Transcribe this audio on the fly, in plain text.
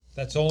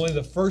That's only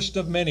the first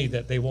of many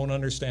that they won't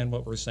understand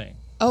what we're saying.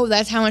 Oh,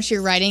 that's how much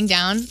you're writing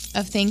down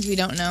of things we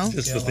don't know?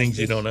 Just the things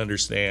you don't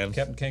understand.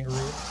 Captain Kangaroo.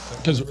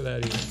 Because Remember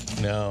that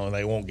either. no,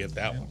 they won't get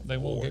that one. They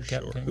won't get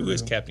Captain Kangaroo. Who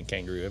is Captain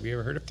Kangaroo? Have you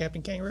ever heard of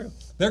Captain Kangaroo?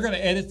 They're going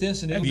to edit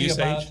this and it'll be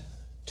about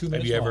 2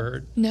 minutes Have you ever long.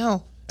 heard?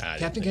 No. I didn't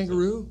Captain think so.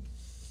 Kangaroo?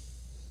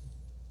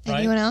 Ryan?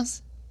 Anyone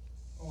else?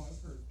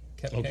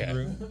 Captain Okay.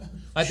 Kangaroo?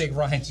 I think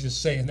Ryan's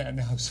just saying that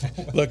now. So.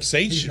 Look,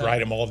 Sage should not- write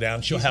them all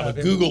down. She'll he's have a not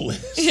in Google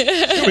list. She'll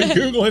be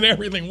Googling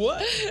everything.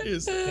 What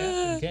is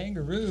Captain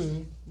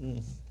Kangaroo.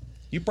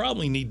 You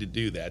probably need to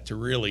do that to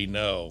really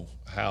know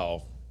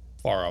how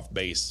far off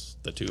base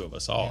the two of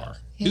us are.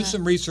 Yeah. Do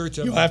some research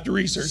on You'll have to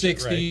research it,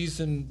 60s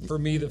and for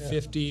me the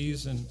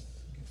 50s and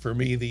For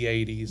me, the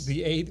 80s.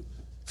 the 80s.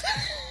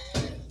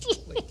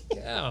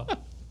 Holy cow.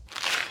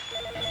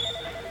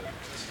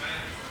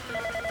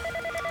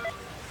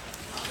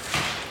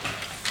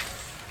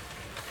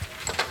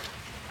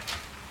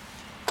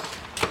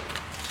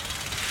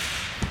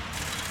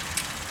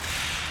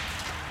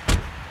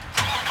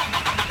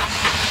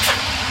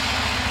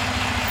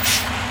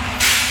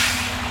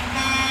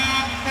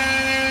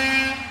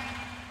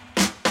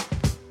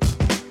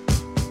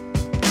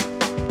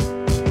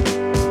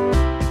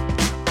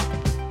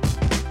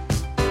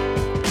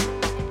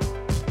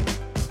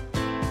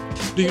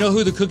 Do you know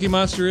who the Cookie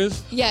Monster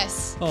is?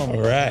 Yes. Oh,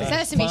 All right.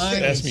 Sesame Street.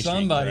 Sesame Street,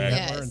 Somebody. correct.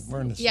 Yes.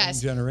 We're in the same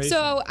Yes. generation.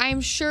 So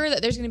I'm sure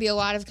that there's going to be a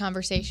lot of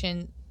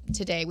conversation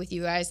today with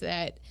you guys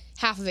that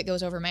half of it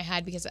goes over my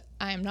head because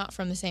I am not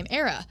from the same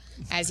era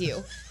as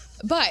you.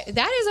 But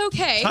that is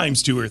okay.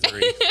 Times 2 or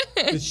 3.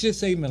 It's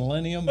just a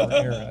millennium or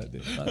era.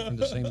 It's not from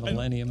the same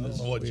millennium I as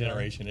don't know what we are.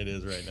 generation it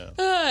is right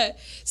now.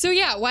 So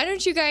yeah, why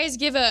don't you guys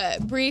give a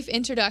brief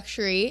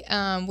introductory?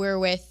 We're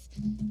with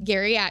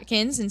Gary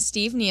Atkins and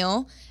Steve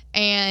Neal,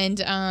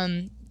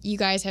 and you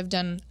guys have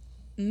done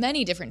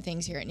many different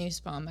things here at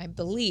Newspawn, I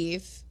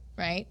believe,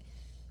 right?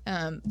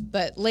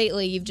 But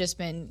lately you've just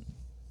been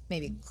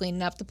maybe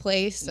cleaning up the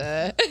place.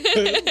 A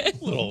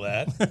little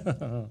of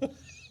that.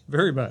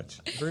 Very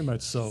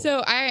much so. So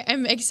I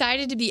am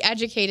excited to be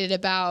educated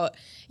about,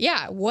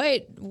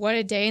 what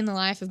a day in the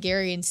life of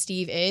Gary and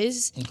Steve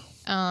is.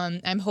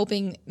 I'm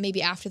hoping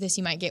maybe after this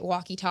you might get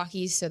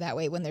walkie-talkies so that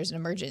way when there's an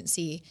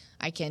emergency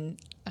I can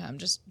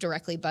just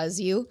directly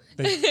buzz you.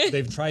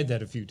 They've tried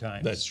that a few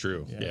times. That's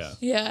true. Yeah.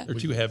 Yeah. They're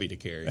too heavy to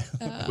carry.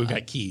 We've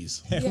got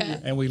keys. Yeah.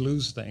 And we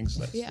lose things.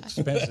 That's Yeah.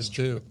 expensive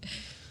too.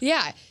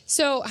 Yeah.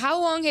 So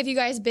how long have you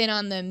guys been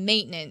on the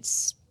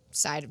maintenance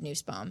side of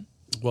Newspawn?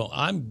 Well,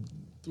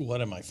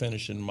 what am I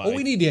finishing my... Well,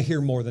 we need to hear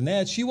more than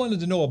that. She wanted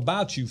to know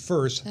about you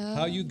first,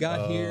 how you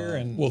got here,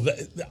 and Well,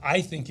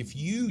 I think if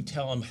you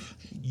tell them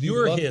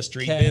your love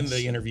history, cats. then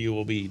the interview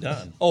will be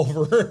done.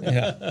 over.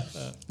 Yeah.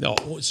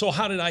 No. So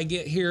how did I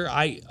get here?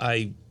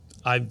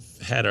 I've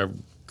had a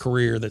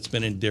career that's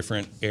been in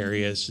different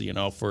areas. You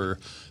know, for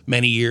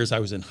many years I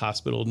was in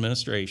hospital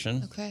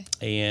administration. Okay.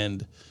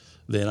 And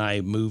then I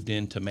moved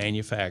into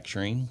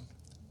manufacturing.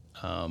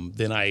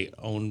 Then I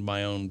owned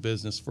my own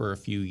business for a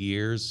few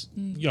years.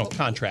 You know,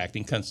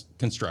 contracting,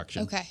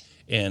 construction. Okay.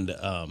 And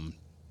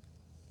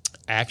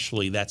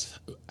actually, that's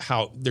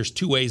how. There's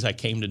two ways I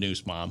came to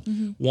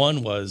Newspawn.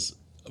 One was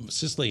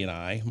Cicely and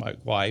I, my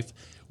wife.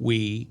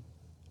 We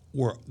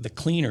were the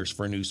cleaners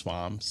for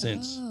Newspawn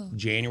since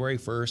January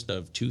 1st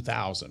of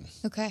 2000.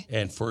 Okay.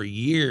 And for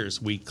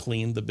years, we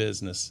cleaned the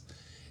business.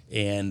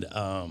 And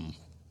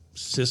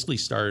Cicely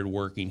started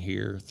working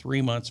here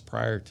 3 months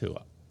prior to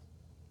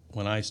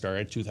when I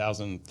started,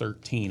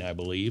 2013, I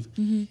believe.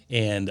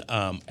 And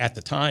at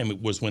the time,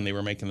 it was when they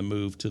were making the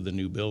move to the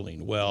new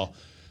building. Well,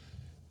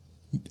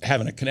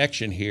 having a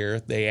connection here,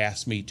 they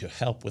asked me to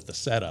help with the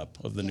setup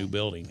of the new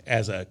building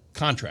as a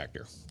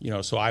contractor. You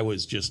know, so I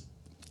was just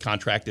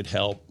contracted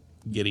help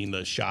getting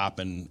the shop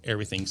and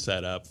everything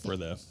set up for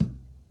the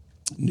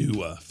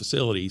new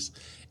facilities.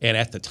 And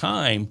at the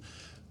time,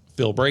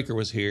 Phil Breaker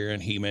was here,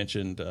 and he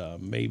mentioned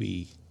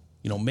maybe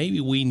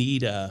we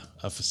need a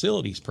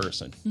facilities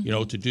person,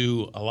 to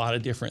do a lot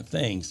of different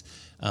things.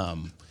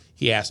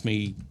 He asked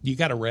me, "You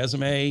got a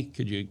resume?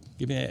 Could you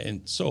give me that?"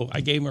 And so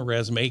I gave him a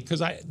resume because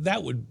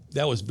that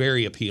was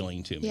very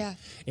appealing to me. Yeah.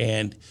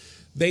 And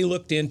they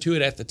looked into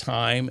it at the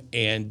time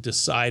and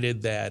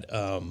decided that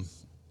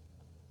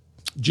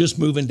just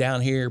moving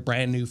down here,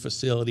 brand new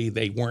facility,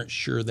 they weren't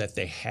sure that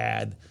they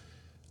had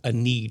a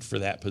need for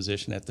that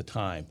position at the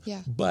time.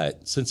 Yeah.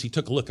 But since he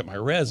took a look at my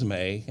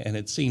resume and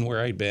had seen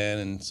where I'd been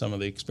and some of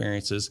the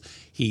experiences,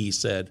 he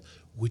said,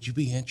 "Would you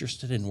be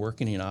interested in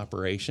working in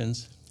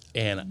operations?"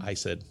 And I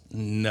said,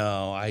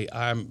 "No,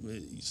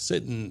 I'm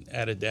sitting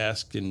at a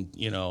desk and,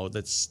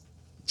 that's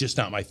just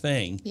not my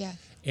thing." Yeah.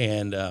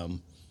 And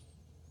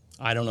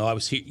I don't know, I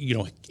was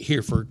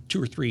here for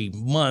 2 or 3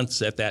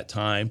 months at that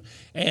time.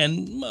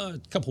 And a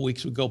couple of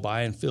weeks would go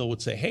by and Phil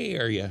would say,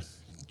 "Hey,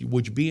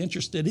 would you be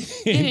interested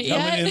in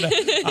coming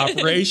into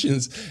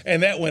operations?"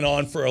 And that went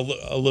on for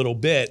a little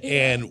bit.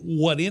 Yeah. And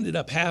what ended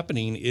up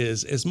happening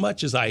is, as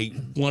much as I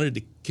wanted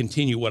to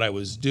continue what I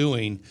was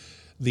doing,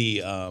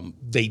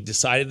 they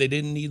decided they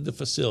didn't need the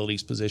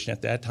facilities position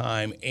at that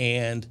time,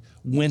 and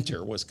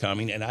winter was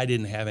coming, and I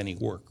didn't have any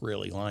work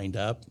really lined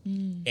up,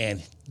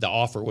 and the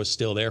offer was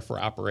still there for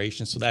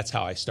operations. So that's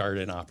how I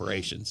started in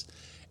operations.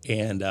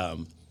 And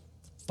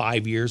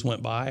 5 years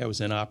went by. I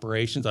was in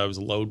operations. I was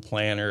a load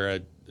planner, a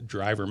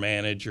driver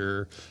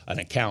manager, an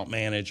account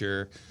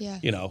manager. Yeah.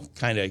 You know,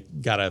 kind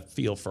of got a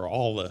feel for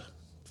all the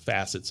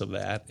facets of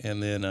that.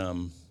 And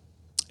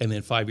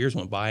then 5 years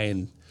went by,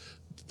 and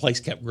the place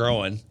kept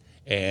growing.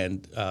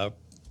 And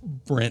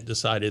Brent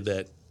decided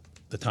that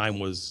the time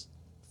was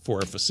for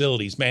a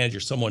facilities manager,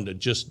 someone to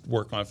just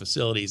work on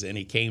facilities. And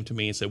he came to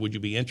me and said, "Would you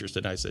be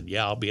interested?" And I said,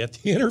 "Yeah, I'll be at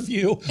the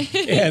interview."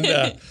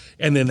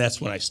 And then that's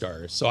when I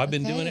started. So I've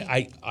been doing it.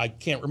 I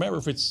can't remember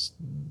if it's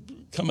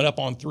coming up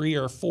on 3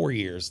 or 4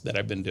 years that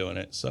I've been doing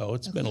it. So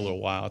it's been a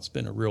little while. It's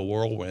been a real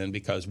whirlwind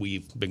because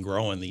we've been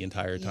growing the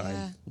entire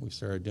time we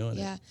started doing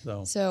it.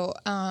 So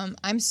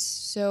I'm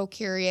so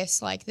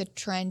curious, like the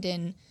trend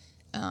in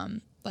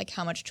like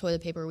how much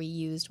toilet paper we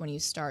used when you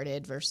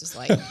started versus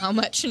like how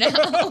much now.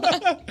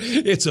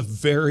 It's a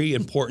very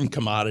important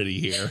commodity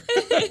here.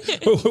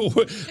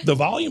 The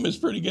volume is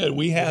pretty good.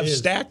 We have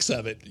stacks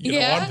of it, you know,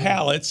 on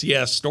pallets,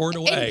 stored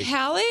away. And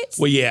pallets?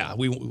 Well, yeah,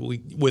 we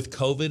with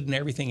COVID and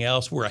everything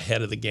else, we're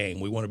ahead of the game.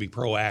 We want to be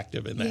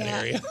proactive in that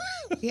area.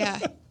 Yeah.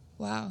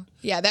 Wow.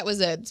 Yeah, that was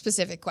a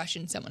specific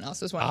question someone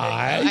else was wondering.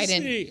 I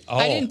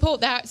didn't pull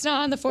that. It's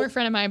not on the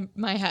forefront of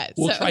my head.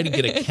 We'll try to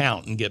get a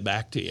count and get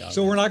back to you.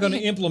 So we're not going to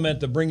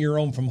implement the bring your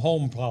own from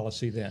home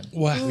policy then.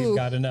 Well, We've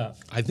got enough.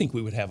 I think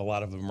we would have a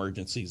lot of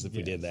emergencies if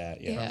we did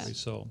that. Yeah. Probably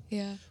so.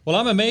 Yeah. Well,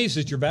 I'm amazed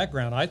at your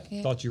background. I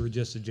thought you were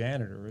just a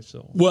janitor.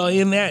 So. Well,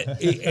 in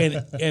that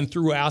and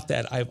throughout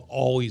that, I've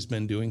always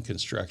been doing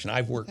construction.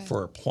 I've worked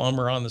for a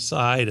plumber on the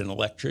side, an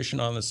electrician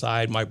on the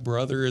side. My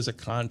brother is a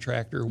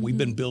contractor. We've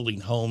been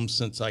building homes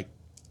since I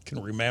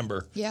can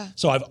remember. Yeah.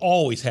 So I've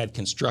always had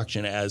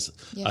construction as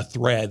a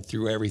thread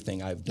through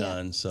everything I've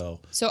done. So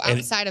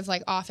outside of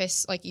like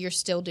office, like you're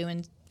still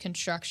doing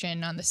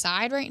construction on the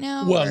side right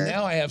now? Well, or?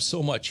 now I have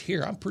so much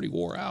here. I'm pretty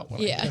wore out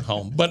when I get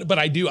home. But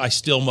I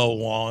still mow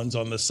lawns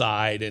on the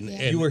side. And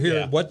you were here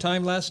at what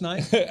time last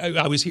night?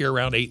 I was here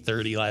around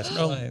 8:30 last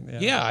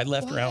night. Yeah, I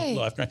left around.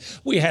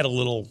 We had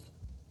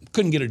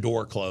couldn't get a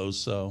door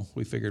closed, so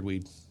we figured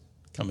we'd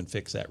come and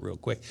fix that real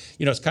quick.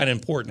 You know, it's kind of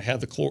important to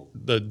have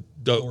the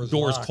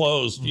doors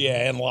closed,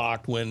 and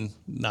locked when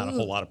not a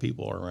whole lot of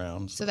people are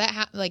around. So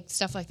that like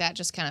stuff like that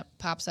just kind of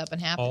pops up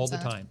and happens all the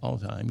time. All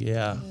the time,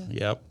 yeah.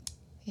 Yep.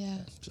 Yeah.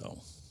 So,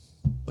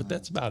 but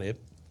that's about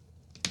it.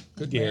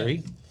 Good,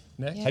 Gary.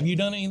 Next. Have you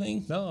done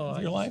anything? No,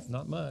 in your life?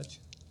 Not much.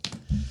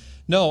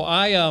 No,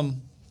 I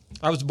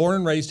was born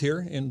and raised here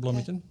in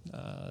Bloomington.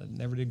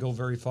 Never did go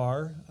very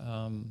far.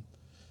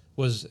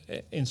 Was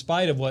in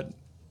spite of what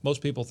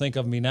most people think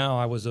of me now,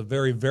 I was a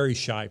very, very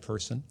shy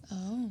person.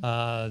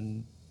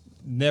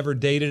 Never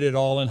dated at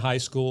all in high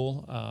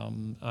school.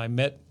 I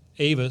met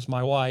Avis,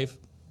 my wife,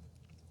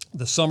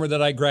 the summer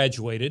that I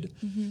graduated.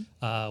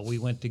 We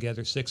went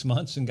together 6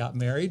 months and got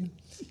married,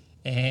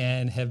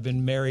 and have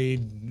been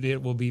married.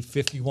 It will be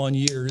 51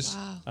 years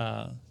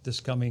this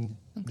coming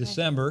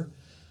December.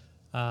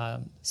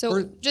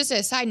 So just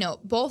a side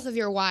note, both of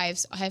your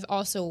wives have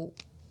also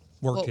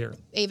worked here.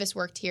 Avis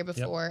worked here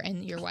before,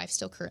 and your wife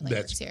still currently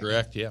works here. That's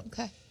correct, yeah.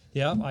 Okay.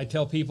 Yeah, I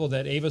tell people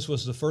that Avis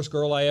was the first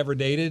girl I ever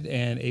dated,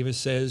 and Avis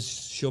says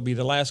she'll be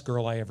the last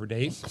girl I ever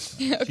date.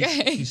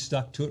 Okay. She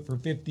stuck to it for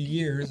 50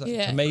 years.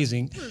 Yeah. It's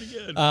amazing. Pretty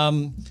good.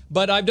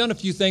 But I've done a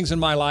few things in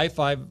my life.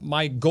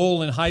 My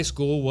goal in high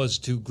school was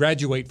to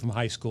graduate from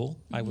high school.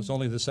 I was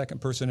only the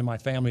second person in my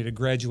family to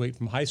graduate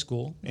from high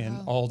school in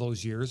all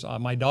those years.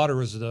 My daughter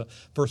was the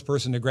first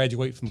person to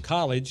graduate from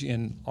college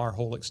in our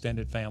whole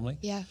extended family.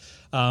 Yeah.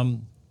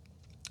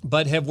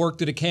 But have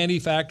worked at a candy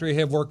factory,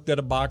 have worked at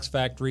a box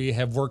factory,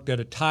 have worked at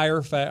a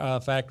tire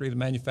factory that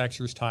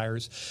manufactures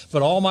tires.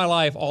 But all my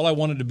life, all I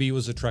wanted to be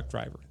was a truck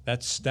driver.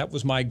 That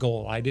was my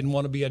goal. I didn't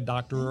want to be a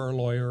doctor or a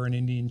lawyer or an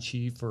Indian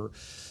chief or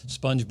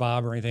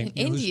SpongeBob or anything.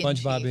 You know who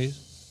SpongeBob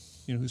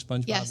is? You know who SpongeBob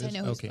is? Yes, I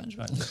know who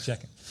SpongeBob is. I'm just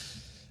checking.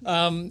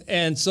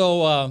 And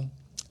so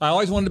I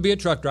always wanted to be a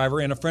truck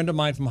driver, and a friend of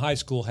mine from high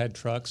school had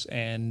trucks.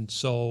 And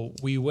so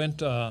we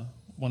went...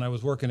 when I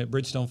was working at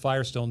Bridgestone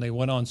Firestone, they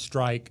went on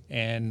strike,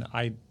 and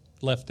I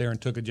left there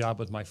and took a job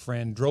with my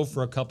friend, drove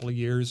for a couple of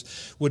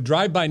years, would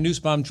drive by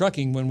Nussbaum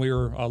Trucking when we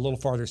were a little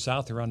farther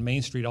south here on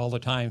Main Street all the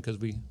time because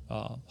we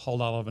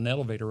hauled out of an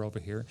elevator over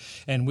here.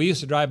 And we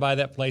used to drive by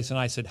that place, and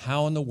I said,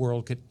 how in the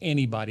world could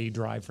anybody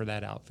drive for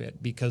that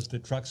outfit? Because the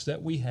trucks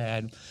that we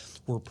had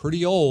were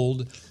pretty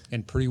old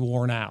and pretty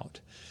worn out.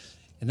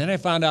 And then I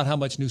found out how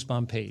much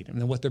Nussbaum paid and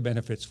then what their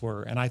benefits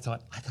were. And I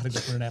thought, I got to go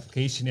put an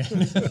application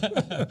in.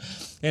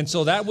 And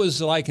so that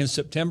was like in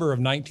September of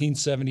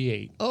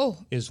 1978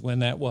 is when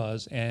that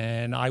was.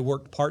 And I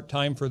worked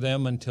part-time for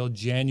them until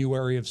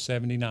January of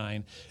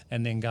 79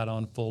 and then got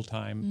on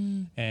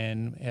full-time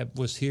and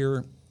was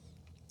here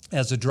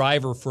as a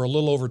driver for a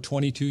little over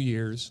 22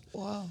 years.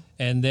 Wow.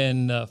 And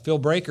then Phil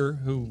Breaker,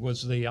 who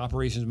was the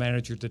operations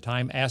manager at the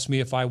time, asked me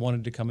if I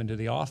wanted to come into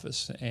the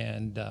office.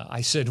 And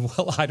I said,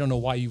 well, I don't know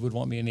why you would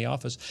want me in the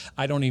office.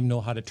 I don't even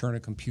know how to turn a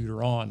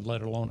computer on,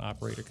 let alone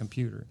operate a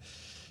computer.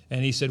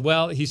 And he said,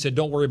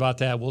 don't worry about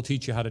that. We'll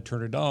teach you how to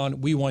turn it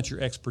on. We want your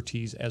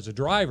expertise as a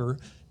driver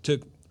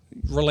to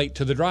relate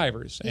to the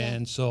drivers. Yeah.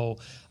 And so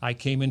I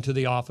came into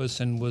the office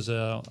and was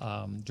a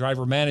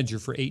driver manager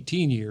for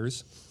 18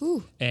 years.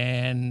 Ooh.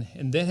 And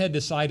then had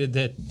decided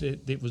that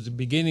it was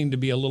beginning to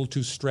be a little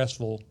too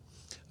stressful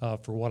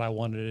for what I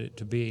wanted it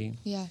to be.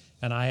 Yeah.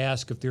 And I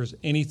asked if there's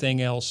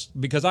anything else,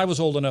 because I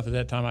was old enough at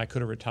that time I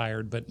could have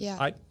retired, but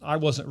Yeah. I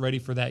wasn't ready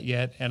for that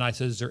yet. And I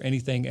said, is there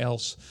anything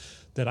else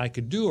that I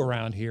could do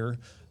around here?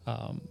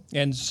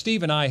 And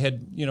Steve and I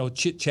had,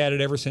 chit-chatted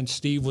ever since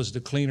Steve was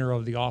the cleaner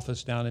of the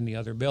office down in the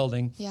other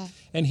building. Yeah.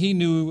 And he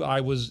knew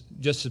I was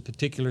just as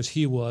particular as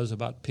he was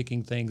about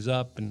picking things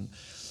up. And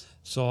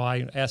so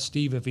I asked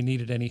Steve if he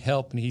needed any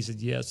help, and he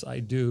said, yes, I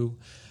do.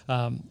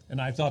 And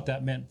I thought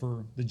that meant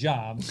for the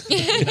job,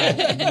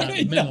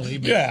 not mentally.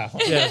 But Yeah.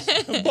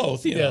 yes.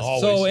 Both, Yes.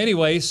 always. So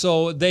anyway,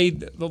 they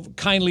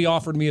kindly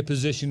offered me a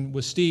position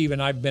with Steve,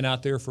 and I've been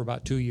out there for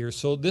about 2 years.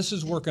 So this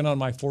is working on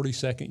my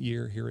 42nd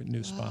year here at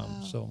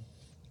Nussbaum. So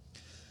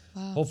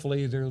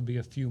hopefully there'll be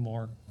a few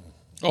more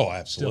Oh, still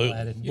absolutely.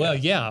 added. Yeah. Well,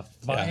 yeah.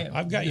 If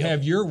I've got you you.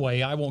 have your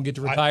way, I won't get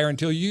to retire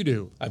until you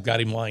do. I've got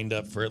him lined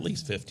up for at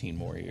least 15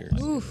 more years.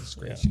 Goodness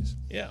gracious.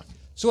 Yeah.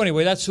 So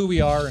anyway, that's who we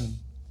are,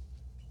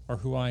 or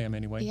who I am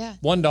anyway. Yeah.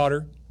 One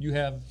daughter. You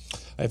have?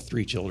 I have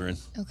 3 children,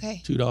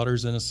 Okay. 2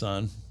 daughters and a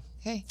son,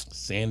 Okay.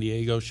 San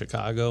Diego,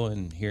 Chicago,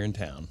 and here in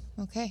town.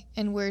 Okay.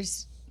 And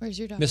where's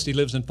your daughter? Misty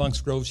lives in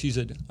Funks Grove. She's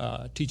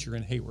a teacher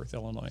in Hayworth,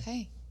 Illinois.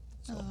 Okay.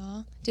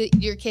 Aw. Do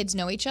your kids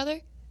know each other?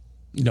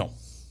 No.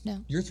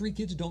 Your 3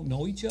 kids don't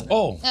know each other?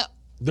 Oh, Oh.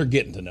 they're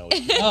getting to know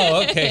it.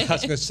 Oh, okay. I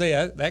was going to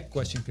say, that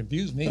question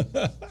confused me.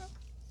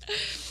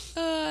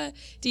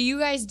 Do you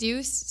guys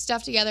do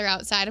stuff together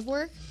outside of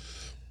work?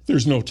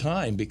 There's no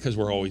time because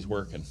we're always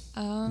working.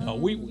 No,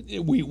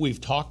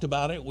 we've talked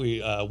about it. We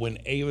when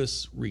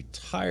Avis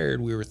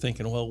retired, we were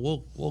thinking, well,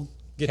 we'll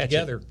Get catch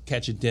together.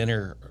 catch a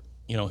dinner,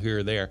 here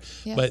or there.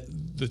 Yeah. But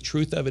the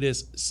truth of it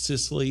is,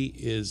 Cicely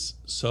is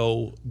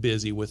so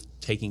busy with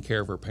taking care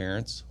of her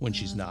parents when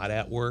she's not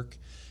at work.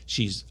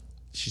 She's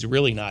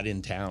really not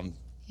in town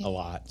a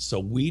lot, so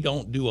we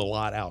don't do a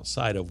lot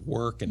outside of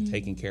work and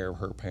taking care of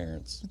her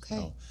parents.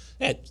 Okay.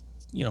 So,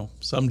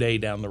 someday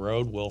down the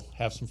road we'll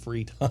have some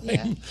free time.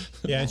 Yeah.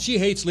 Yeah, and she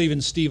hates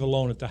leaving Steve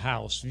alone at the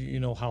house. You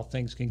know how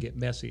things can get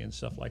messy and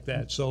stuff like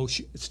that. So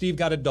Steve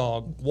got a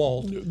dog,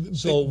 Walt.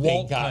 So They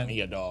Walt got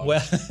me a dog.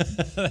 Well,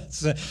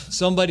 that's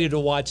somebody to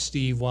watch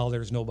Steve while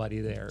there's nobody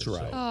there. That's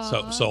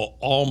right. So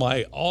all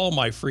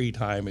my free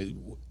time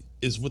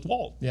is with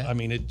Walt. Yeah. I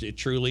mean, it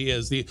truly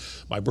is.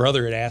 My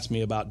brother had asked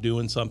me about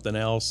doing something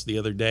else the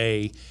other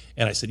day,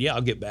 and I said, yeah,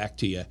 I'll get back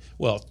to you.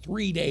 Well,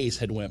 3 days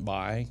had went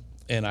by,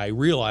 and I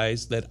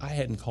realized that I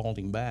hadn't called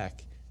him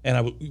back.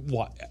 And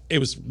it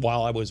was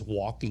while I was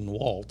walking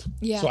Walt.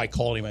 Yeah. So I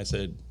called him. I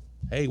said,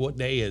 hey, what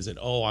day is it?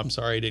 Oh, I'm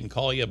sorry I didn't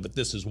call you, but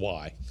this is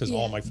why. Because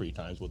all Yeah. my free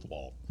time's with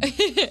Walt.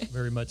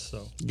 Very much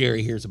so.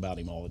 Gary hears about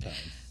him all the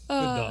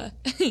time.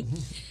 Good dog.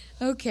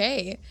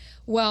 Okay.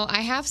 Well,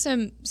 I have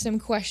some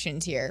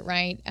questions here,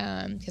 right?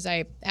 Because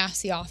I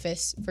asked the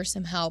office for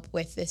some help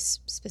with this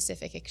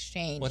specific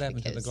exchange. What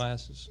happened to the because-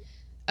 glasses?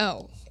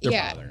 Oh, They're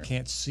yeah. bothering her.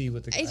 Can't see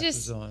with the I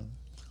glasses just- on.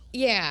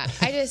 Yeah.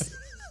 I just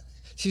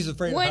She's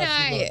afraid of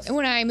how she looks.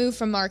 when I move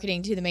from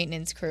marketing to the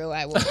maintenance crew,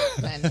 I will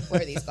then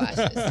wear these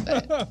glasses.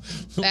 But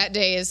that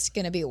day is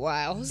gonna be a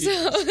while.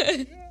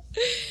 So,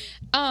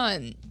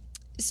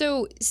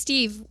 so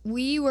Steve,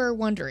 we were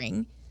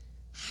wondering,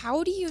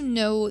 how do you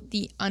know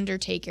the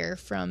Undertaker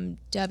from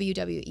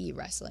WWE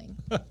wrestling?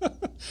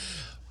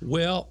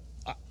 Well,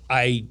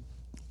 I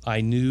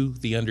knew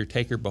the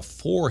Undertaker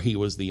before he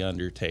was the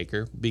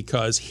Undertaker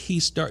because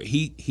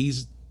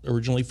he's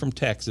originally from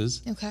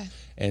Texas, Okay.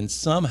 and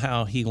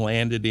somehow he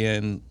landed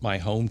in my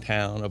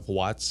hometown of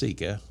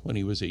Watseka when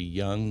he was a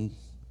young.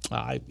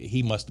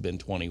 He must have been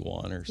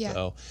 21 or Yeah.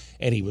 so,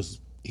 and he was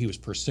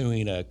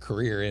pursuing a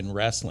career in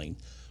wrestling.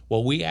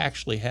 Well, we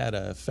actually had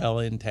a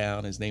fella in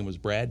town. His name was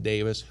Brad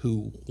Davis,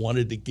 who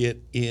wanted to get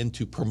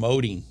into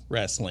promoting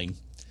wrestling.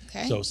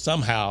 Okay. So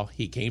somehow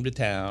he came to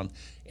town,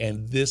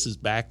 and this is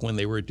back when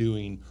they were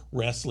doing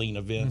wrestling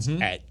events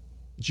at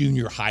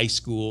junior high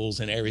schools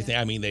and everything.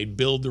 I mean, they'd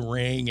build the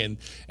ring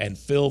and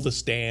fill the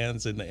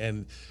stands.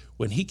 And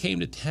when he came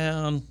to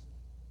town,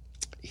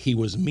 he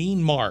was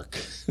Mean Mark.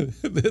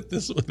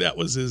 That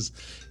was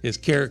his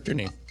character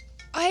name.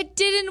 It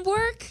didn't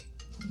work.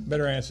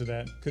 Better answer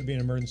that. Could be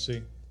an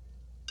emergency.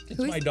 It's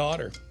Who's- my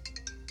daughter.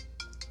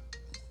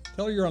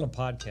 Tell her you're on a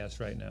podcast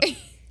right now.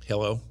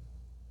 Hello.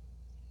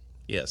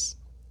 Yes.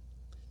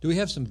 Do we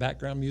have some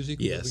background music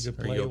that Yes. we could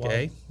Are play you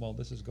okay? while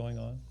this is going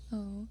on?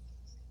 Oh.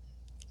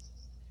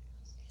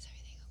 Is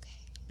everything okay?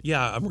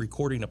 Yeah, I'm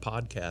recording a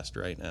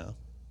podcast right now.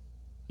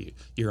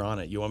 You're on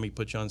it. You want me to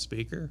put you on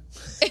speaker?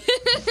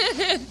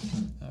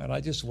 All right,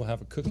 I just will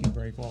have a cookie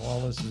break while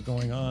all this is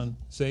going on.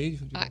 Sage,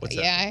 would you- What's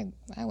that? Yeah,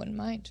 I wouldn't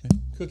mind.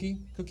 cookie,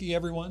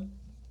 everyone.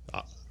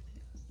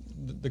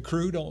 The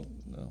crew don't.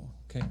 No.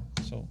 Okay,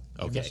 so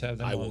you Okay. must have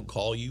them I will on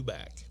call you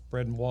back.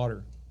 bread and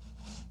water.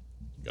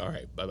 All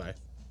right. Bye-bye.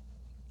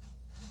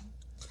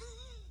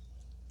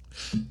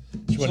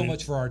 So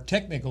much for our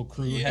technical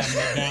crew having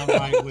it down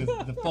right with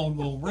the phone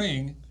will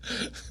ring.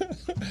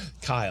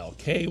 Kyle,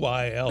 Kyle.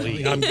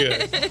 I'm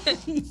good.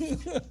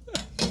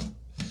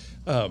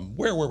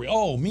 Where were we?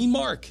 Oh, Mean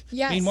Mark.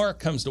 Yes. Mean Mark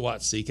comes to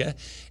Watseka.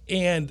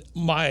 And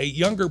my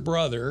younger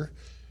brother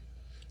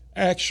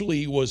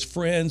actually was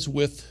friends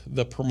with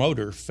the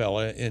promoter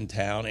fella in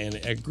town, and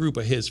a group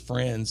of his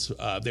friends,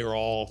 they were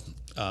all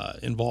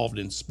involved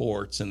in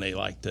sports, and they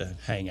like to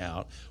hang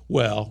out.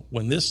 Well,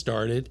 when this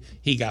started,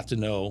 he got to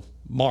know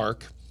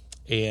Mark,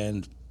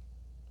 and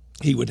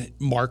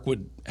Mark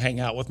would hang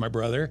out with my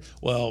brother.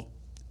 Well,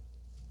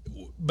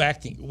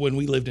 back when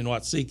we lived in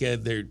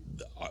Watseka,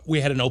 we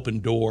had an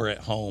open door at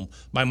home.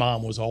 My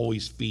mom was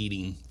always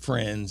feeding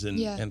friends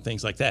and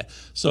things like that.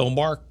 So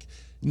Mark,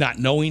 not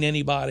knowing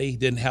anybody,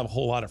 didn't have a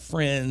whole lot of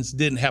friends,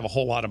 didn't have a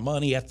whole lot of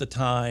money at the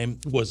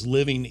time, was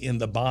living in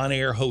the Bon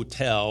Air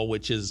Hotel,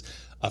 which is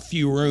a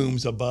few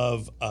rooms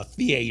above a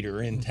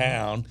theater in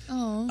town.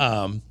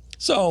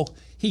 So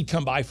he'd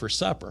come by for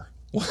supper.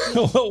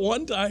 Well,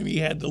 one time he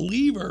had to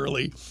leave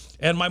early,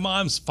 and my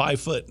mom's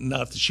 5 foot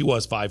nothing. She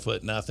was 5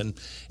 foot nothing,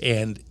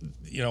 and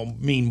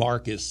Mean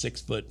Mark is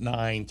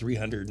 6'9",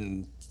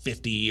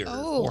 350 or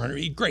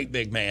 400. Great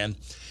big man,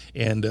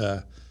 and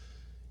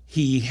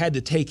he had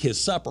to take his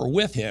supper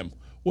with him.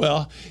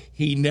 Well,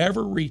 he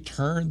never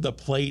returned the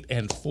plate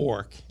and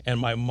fork, and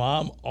my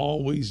mom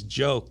always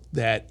joked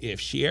that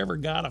if she ever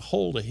got a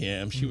hold of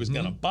him, she was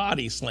going to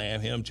body slam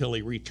him till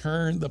he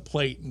returned the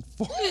plate and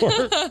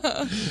fork.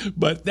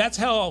 But that's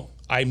how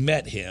I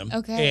met him.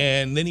 Okay.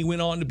 And then he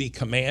went on to be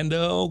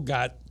Commando,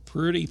 got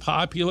pretty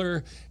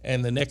popular,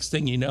 and the next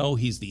thing you know,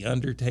 he's the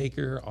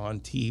Undertaker on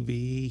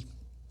TV.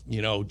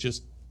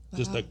 Just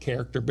a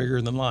character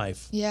bigger than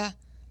life. Yeah.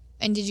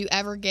 And did you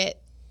ever get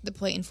the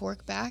plate and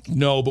fork back?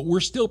 No, but we're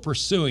still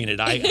pursuing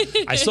it.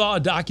 I saw a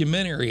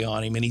documentary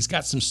on him, and he's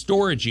got some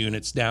storage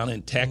units down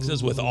in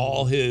Texas with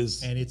all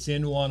his. And it's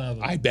in one of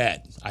them. I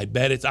bet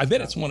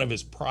it's one of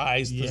his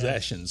prized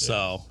possessions.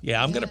 So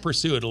I'm going to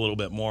pursue it a little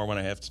bit more when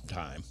I have some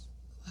time.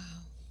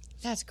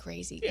 That's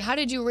crazy. How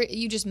did you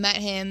you just met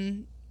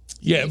him?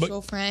 Yeah,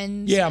 Mutual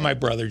friends? Yeah, my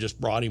brother just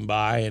brought him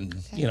by, and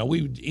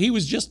he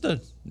was just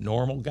a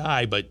normal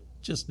guy, but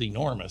just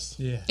enormous.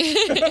 Yeah.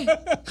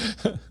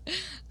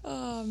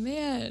 Oh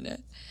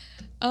man.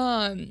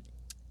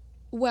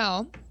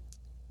 Well,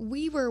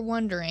 we were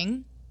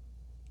wondering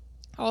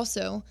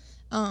also,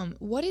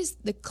 what is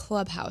the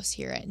clubhouse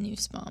here at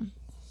Nussbaum?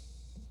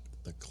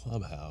 The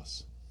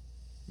clubhouse.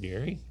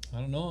 Gary?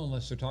 I don't know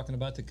unless they're talking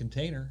about the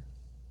container.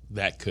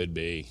 That could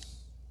be.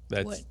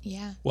 That's What?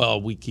 Yeah.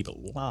 Well, we keep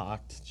it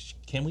locked.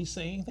 Can we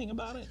say anything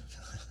about it?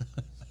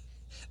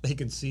 They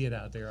can see it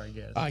out there, I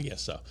guess. I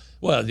guess so.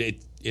 Well,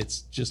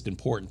 it's just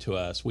important to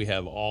us. We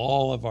have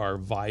all of our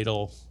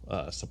vital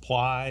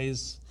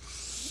supplies,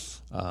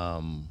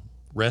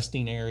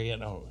 resting area.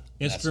 No,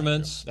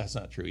 Instruments. That's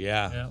not true.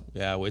 Yeah.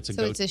 It's a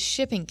So it's a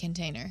shipping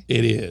container.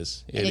 It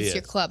is. And it's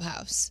your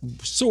clubhouse.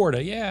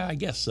 Sorta. Yeah, I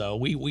guess so.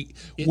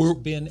 We're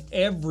been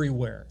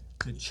everywhere.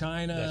 To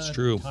China, That's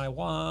true.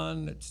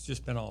 Taiwan. It's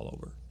just been all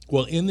over.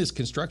 Well, in this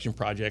construction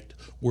project,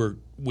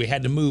 we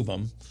had to move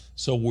them,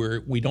 so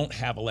we don't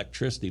have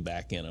electricity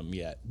back in them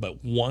yet.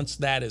 But once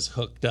that is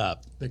hooked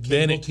up,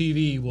 Cable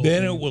TV will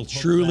then be it will hooked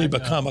truly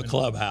back become up a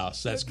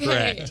clubhouse. That's Okay.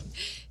 correct.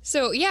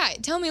 So yeah,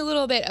 tell me a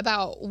little bit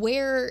about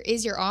where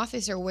is your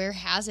office, or where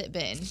has it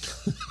been?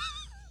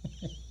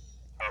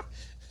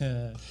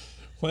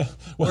 Well,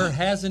 Where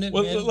hasn't it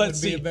been let's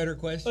would be see. a better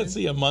question. Let's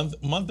see. A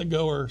month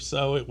ago or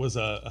so, it was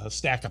a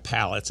stack of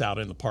pallets out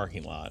in the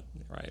parking lot.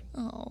 Right.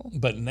 Oh.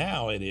 But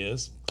now it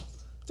is.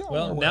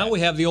 Well, now we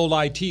have the old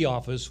IT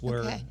office where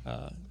Okay.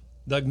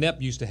 Doug Knepp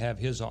used to have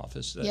his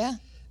office. Yeah.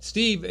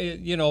 Steve,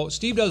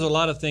 Steve does a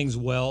lot of things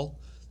well,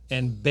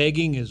 and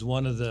begging is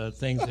one of the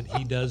things that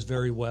he does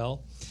very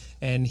well.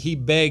 And he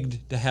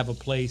begged to have a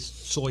place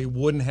so he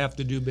wouldn't have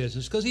to do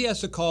business, because he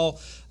has to call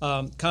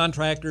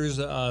contractors,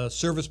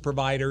 service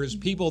providers,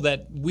 people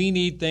that we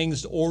need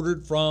things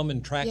ordered from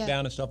and tracked Yeah.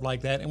 down and stuff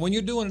like that. And when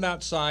you're doing it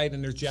outside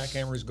and there's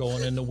jackhammers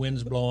going and the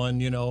wind's blowing,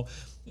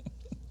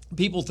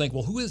 people think,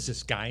 well, who is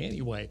this guy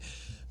anyway?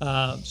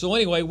 So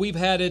anyway, we've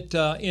had it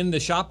in the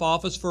shop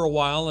office for a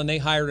while, and they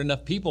hired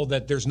enough people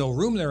that there's no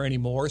room there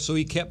anymore. So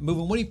he kept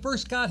moving. When he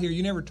first got here,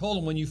 you never told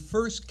him when you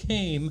first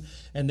came,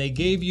 and they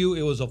gave you,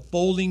 it was a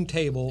folding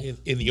table.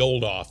 in the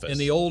old office. In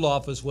the old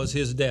office was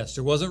his desk.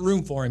 There wasn't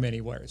room for him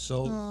anywhere.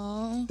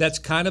 So that's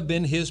kind of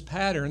been his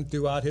pattern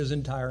throughout his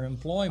entire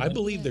employment. I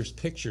believe there's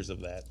pictures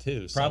of that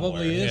too. Probably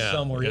somewhere. is Yeah,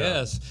 somewhere, yeah.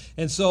 yes.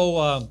 And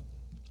so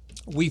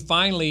he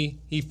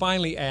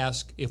finally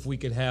asked if we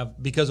could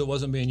have, because it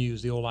wasn't being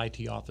used, the old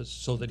IT office,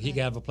 so that he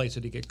could have a place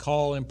that he could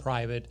call in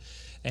private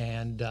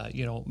and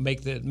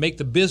make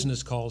the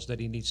business calls that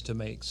he needs to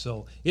make.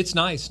 So it's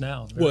nice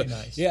now, very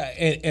nice. Yeah,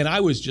 and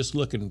I was just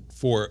looking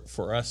for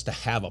us to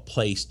have a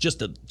place,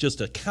 just a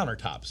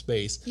countertop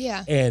space.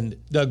 Yeah. And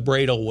Doug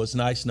Bradle was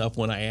nice enough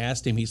when I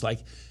asked him. He's like,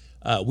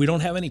 we don't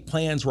have any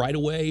plans right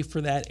away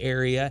for that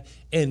area,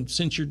 and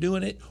since you're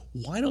doing it,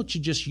 why don't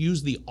you just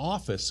use the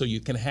office so you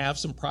can have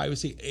some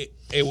privacy?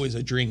 It was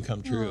a dream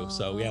come true. Aww.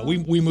 So yeah,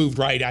 we moved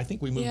right. I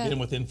think we moved in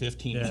within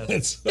 15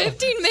 minutes.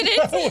 15 minutes.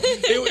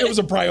 it was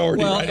a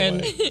priority. Well, right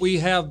and away. we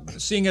have,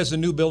 seeing as the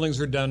new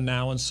buildings are done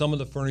now, and some of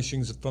the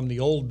furnishings from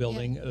the old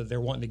building they're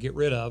wanting to get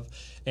rid of,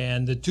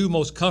 and the two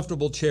most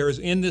comfortable chairs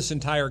in this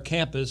entire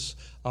campus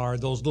are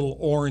those little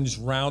orange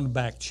round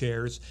back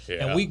chairs.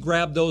 Yeah. And we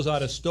grabbed those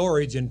out of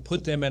storage and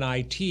put them in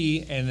IT,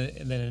 and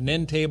then an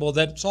end table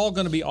that's all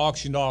going to be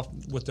auctioned off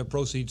with the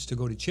proceeds to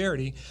go to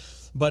charity.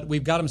 But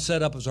we've got them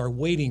set up as our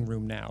waiting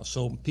room now.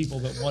 So people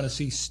that want to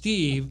see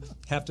Steve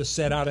have to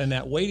set out in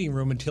that waiting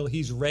room until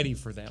he's ready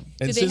for them.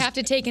 Do they have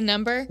to take a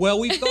number? Well,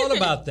 we thought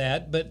about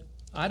that, but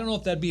I don't know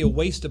if that'd be a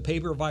waste of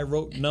paper if I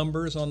wrote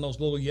numbers on those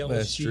little yellow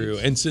That's sheets. true.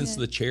 And since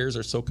the chairs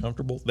are so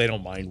comfortable, they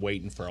don't mind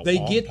waiting for a long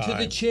time. They get to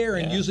the chair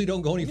and usually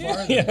don't go any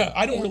farther. Yeah,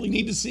 I don't really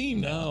need to see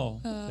them now.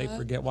 No, they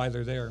forget why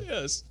they're there.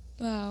 Yes.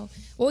 Wow.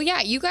 Well,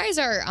 yeah, you guys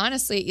are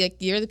honestly, like,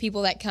 you're the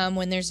people that come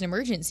when there's an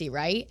emergency,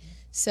 right?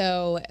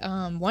 So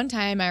one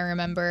time I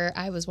remember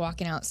I was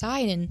walking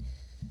outside and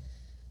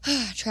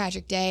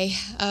tragic day.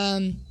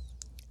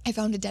 I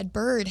found a dead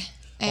bird.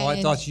 Oh,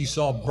 I thought you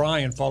saw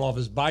Brian fall off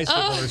his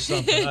bicycle or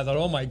something. I thought,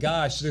 oh my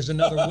gosh, there's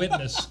another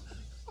witness.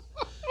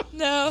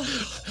 No.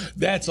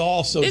 That's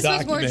also this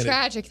documented. was more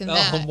tragic than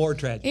that. Oh, more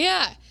tragic.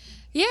 Yeah.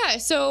 Yeah.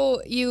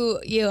 So you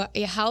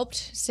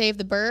helped save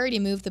the bird,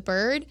 you moved the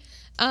bird.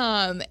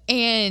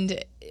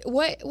 And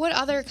what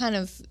other kind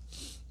of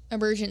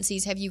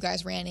emergencies have you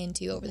guys ran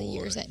into over the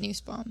years at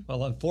Nussbaum?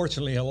 Well,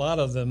 unfortunately, a lot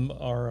of them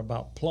are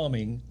about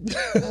plumbing,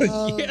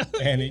 Oh.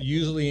 and it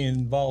usually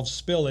involves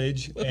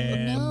spillage.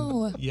 And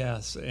no.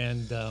 yes,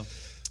 and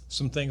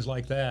some things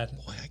like that.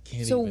 Boy, I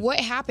can't So even. what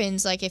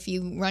happens, like, if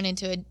you run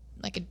into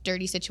a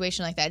dirty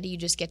situation like that? Do you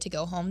just get to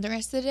go home the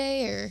rest of the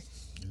day, or?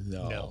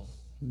 No.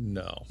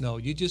 No,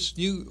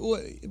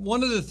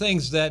 one of the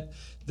things that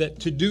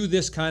to do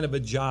this kind of a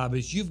job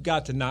is you've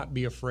got to not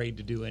be afraid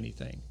to do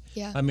anything.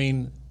 Yeah. I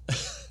mean,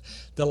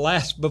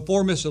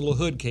 before Mr.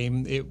 LaHood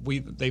came,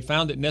 they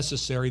found it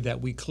necessary that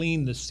we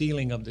clean the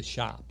ceiling of the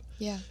shop.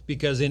 Yeah.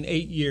 Because in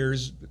 8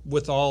 years,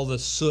 with all the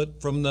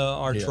soot from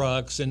our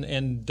trucks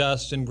and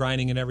dust and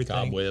grinding and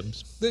everything,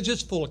 Cobwebs. they're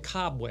just full of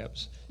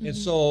cobwebs. And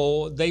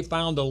so they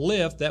found a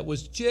lift that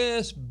was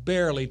just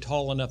barely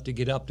tall enough to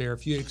get up there.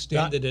 If you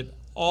extended it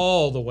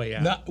all the way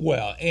out.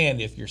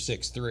 And if you're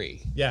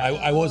 6'3". Yeah.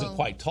 I wasn't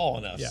quite tall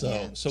enough.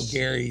 Yeah. So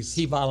Gary's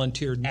He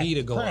volunteered me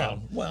to go out.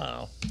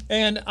 Wow.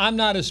 And I'm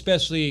not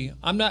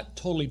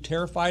totally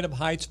terrified of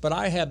heights, but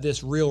I have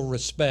this real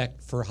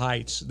respect for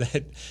heights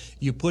that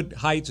you put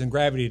heights and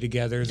gravity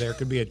together, there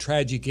could be a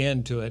tragic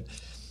end to it.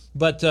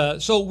 But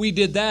so we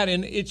did that,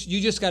 and you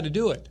just got to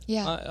do it.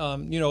 Yeah.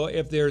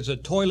 If there's a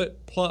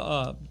toilet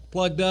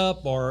plugged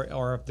up,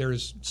 or if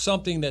there's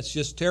something that's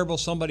just terrible,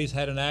 somebody's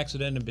had an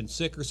accident and been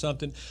sick or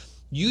something,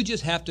 you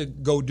just have to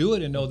go do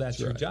it and know that's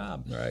your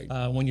job.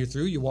 Right. When you're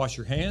through, you wash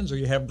your hands or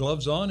you have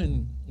gloves on,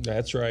 and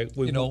That's right.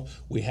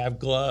 We have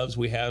gloves.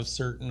 We have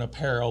certain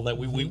apparel that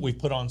we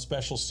put on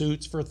special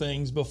suits for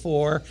things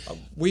before.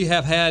 we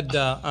have had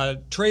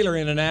a trailer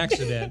in an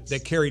accident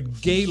that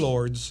carried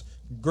gaylords,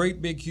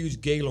 great big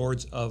huge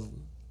gaylords of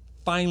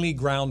finely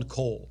ground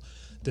coal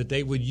that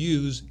they would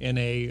use in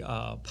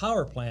a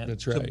power plant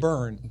That's to right.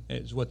 burn,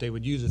 is what they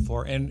would use it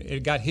for. And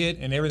it got hit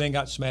and everything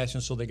got smashed,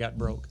 and so they got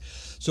broke.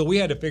 So we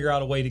had to figure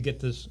out a way to get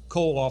this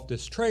coal off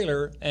this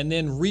trailer and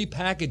then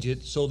repackage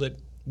it so that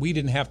we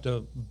didn't have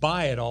to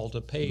buy it all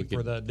to pay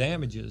for the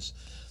damages.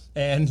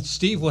 And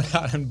Steve went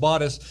out and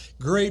bought us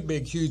great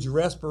big huge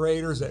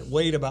respirators that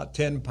weighed about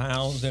 10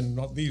 pounds and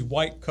these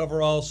white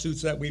coverall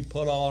suits that we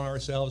put on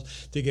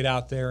ourselves to get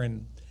out there.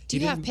 And Do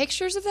you have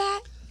pictures of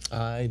that?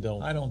 I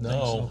don't think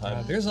know. so,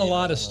 Todd. There's a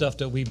lot of stuff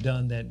that we've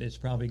done that it's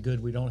probably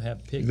good we don't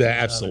have pictures.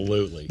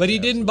 Absolutely. But he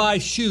didn't buy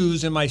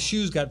shoes, and my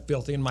shoes got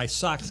filthy, and my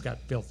socks got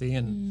filthy,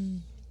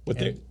 and But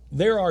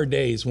there are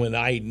days when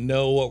I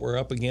know what we're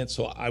up against,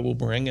 so I will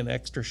bring an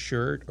extra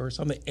shirt or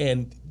something.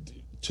 And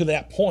to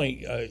that point,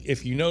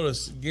 if you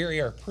notice, Gary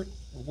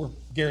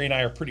and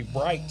I are pretty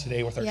bright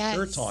today with our Yes.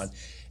 shirts on.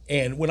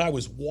 And when I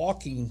was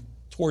walking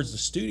towards the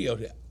studio,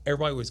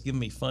 everybody was giving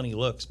me funny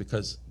looks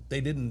because they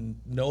didn't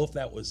know if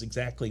that was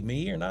exactly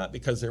me or not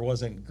because there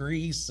wasn't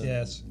grease. And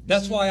yes,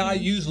 that's why I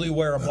usually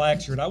wear a black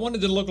shirt. I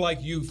wanted to look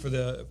like you for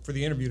the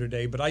interview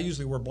today, but I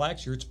usually wear black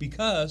shirts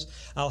because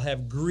I'll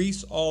have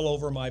grease all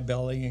over my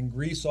belly and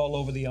grease all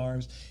over the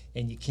arms,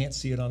 and you can't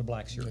see it on a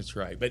black shirt. That's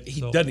right. But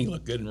doesn't he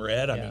look good in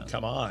red? I mean,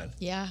 come on.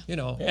 Yeah.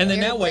 And then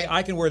that way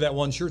I can wear that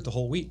one shirt the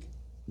whole week.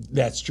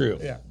 That's true.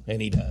 Yeah.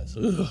 And he does.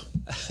 Ugh.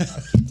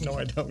 No,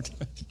 I don't.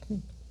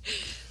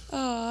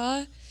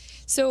 Aw.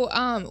 So,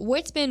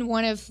 what's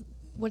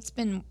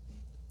been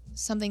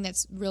something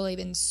that's really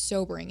been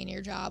sobering in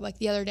your job? Like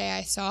the other day,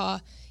 I saw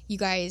you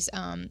guys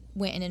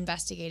went and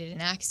investigated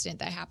an accident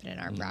that happened in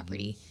our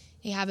property.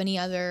 Do you have any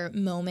other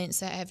moments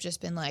that have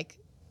just been like,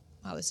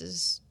 wow, this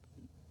is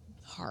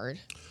hard?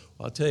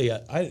 I'll tell you,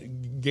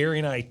 Gary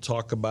and I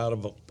talk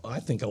about, I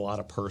think, a lot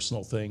of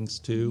personal things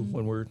too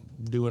when we're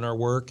doing our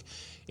work.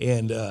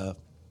 And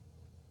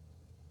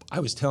I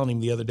was telling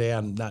him the other day,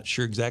 I'm not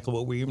sure exactly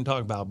what we even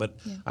talking about, but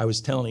I was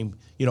telling him,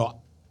 you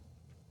know,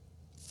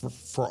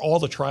 for all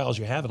the trials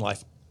you have in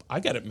life, I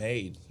got it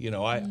made. You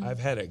know, I've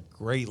had a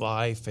great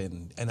life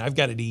and I've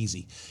got it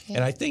easy. Yeah.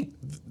 And I think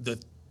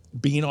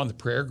being on the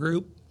prayer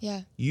group,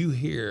 you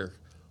hear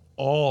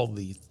all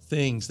the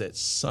things that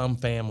some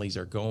families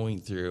are going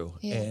through,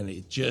 and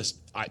it just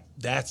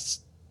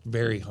that's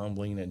very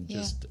humbling, and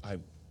just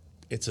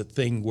it's a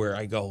thing where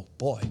I go,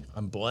 boy,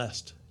 I'm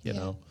blessed, you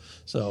know.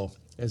 So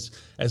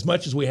as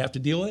much as we have to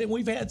deal with it, and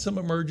we've had some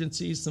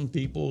emergencies, some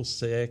people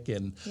sick,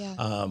 and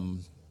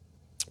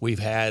we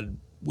had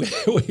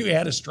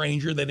a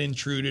stranger that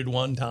intruded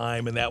one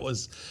time, and that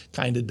was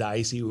kind of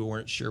dicey. We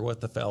weren't sure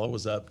what the fellow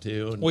was up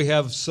to. And We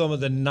have some of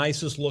the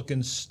nicest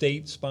looking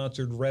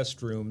state-sponsored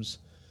restrooms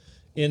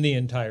in the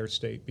entire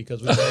state,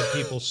 because we've had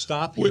people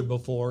stop here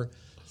before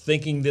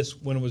thinking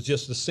this, when it was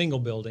just a single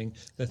building,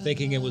 they're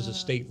thinking it was a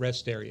state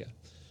rest area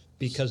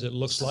because it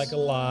looks like a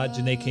lodge,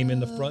 and they came in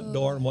the front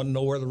door and wanted to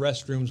know where the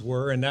restrooms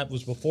were, and that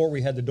was before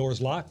we had the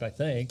doors locked, I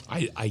think.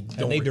 I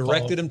don't And they recall.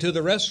 directed them to the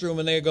restroom,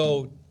 and they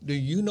go, do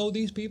you know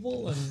these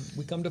people? And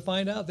we come to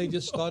find out they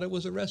just thought it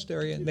was a rest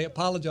area, and they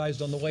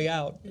apologized on the way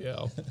out.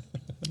 Yeah.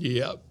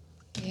 Yeah.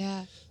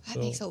 Yeah, that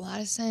makes a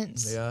lot of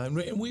sense. Yeah,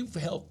 and we've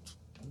helped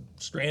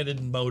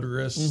stranded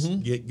motorists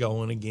get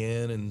going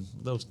again and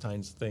those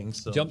kinds of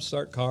things. So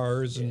Jumpstart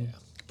cars and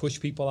push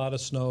people out of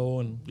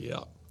snow and yeah,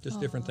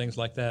 just different things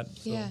like that.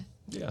 So.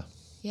 Yeah.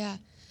 yeah.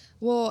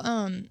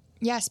 Well,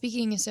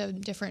 speaking of some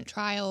different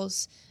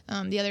trials,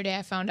 the other day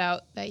I found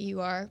out that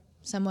you are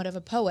somewhat of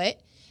a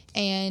poet,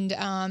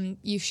 and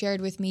you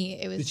shared with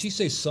me, it was... Did she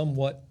say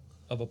somewhat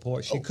of a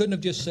poet? She couldn't have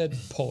just said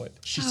poet.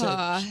 She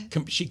said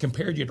she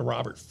compared you to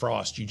Robert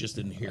Frost. You just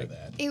didn't hear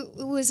that. It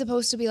was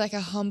supposed to be like a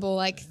humble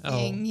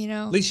thing, you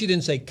know? At least she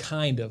didn't say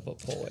kind of a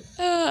poet.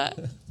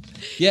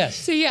 Yes.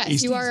 So yes,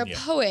 He's you are a teasing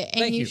you. poet,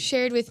 and Thank you you.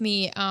 shared with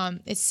me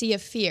it's Sea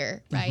of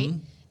Fear, right?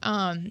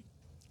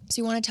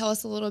 So you want to tell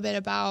us a little bit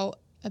about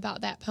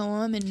that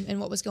poem and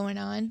what was going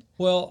on?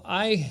 Well,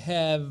 I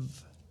have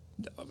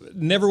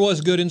never was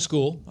good in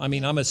school. I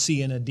mean, I'm a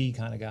C and a D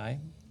kind of guy.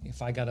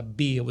 If I got a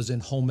B, it was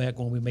in home ec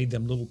when we made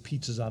them little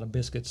pizzas out of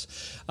biscuits.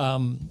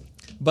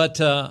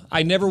 But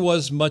I never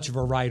was much of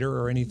a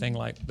writer or anything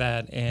like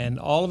that. And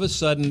all of a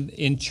sudden,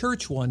 in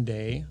church one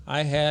day,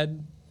 I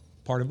had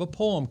part of a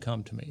poem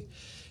come to me.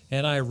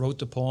 And I wrote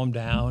the poem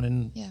down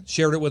and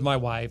shared it with my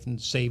wife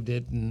and saved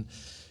it.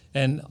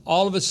 And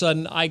all of a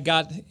sudden,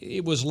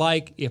 it was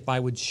like if I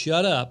would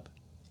shut up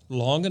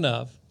long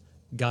enough,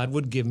 God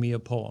would give me a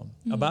poem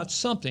about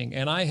something.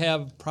 And I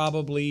have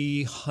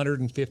probably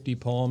 150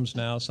 poems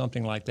now,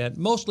 something like that,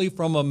 mostly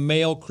from a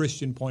male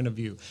Christian point of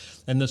view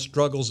and the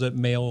struggles that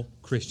male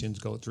Christians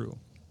go through.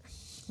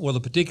 Well, the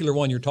particular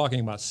one you're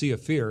talking about, Sea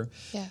of Fear,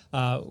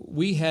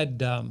 we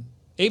had,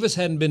 Avis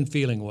hadn't been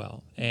feeling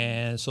well.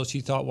 And so she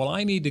thought, well,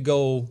 I need to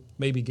go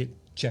maybe get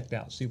checked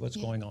out, see what's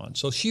going on.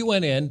 So she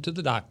went in to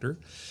the doctor,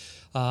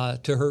 to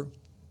her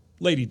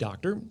lady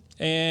doctor,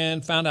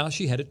 and found out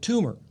she had a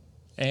tumor.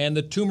 And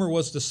the tumor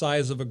was the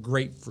size of a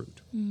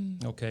grapefruit.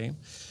 Okay.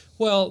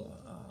 Well,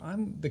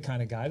 I'm the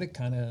kind of guy that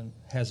kind of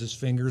has his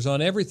fingers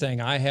on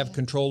everything. I have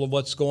control of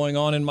what's going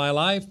on in my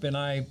life, and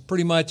I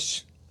pretty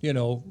much,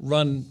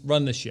 run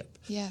the ship.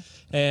 Yeah.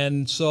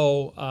 And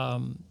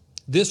so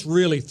this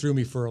really threw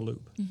me for a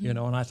loop, and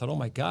I thought, oh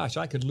my gosh,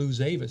 I could lose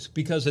Avis,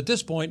 because at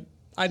this point,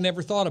 I'd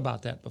never thought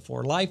about that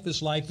before. Life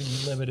is life, and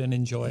you live it and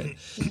enjoy it.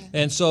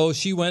 And so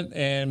she went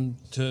and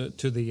to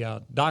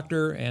the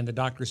doctor, and the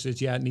doctor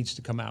says, yeah, it needs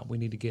to come out. We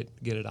need to get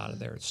it out of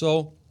there.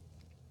 So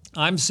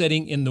I'm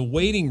sitting in the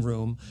waiting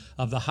room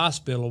of the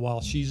hospital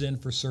while she's in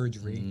for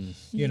surgery,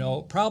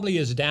 probably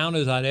as down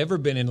as I'd ever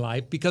been in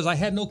life, because I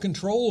had no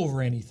control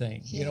over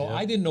anything.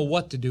 I didn't know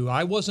what to do.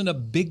 I wasn't a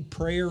big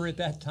prayer at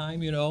that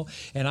time,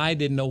 and I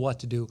didn't know what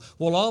to do.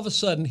 Well, all of a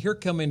sudden, here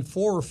come in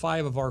 4 or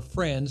 5 of our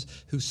friends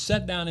who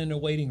sat down in the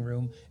waiting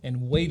room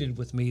and waited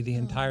with me the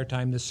entire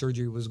time this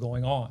surgery was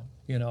going on.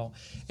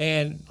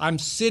 And I'm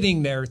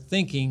sitting there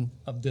thinking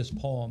of this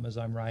poem as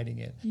I'm writing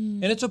it.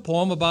 And it's a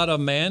poem about a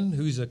man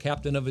who's a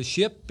captain of a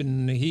ship,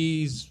 and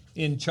he's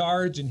in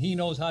charge, and he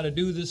knows how to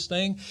do this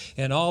thing.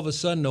 And all of a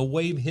sudden, a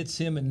wave hits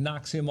him and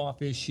knocks him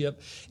off his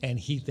ship, and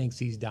he thinks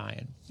he's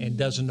dying and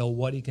doesn't know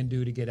what he can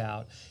do to get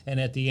out. And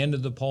at the end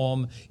of the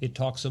poem, it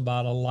talks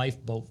about a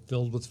lifeboat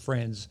filled with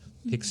friends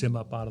picks him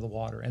up out of the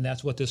water. And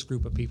that's what this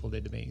group of people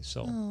did to me.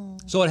 So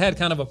it had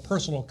kind of a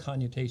personal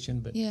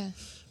connotation, but... Yeah.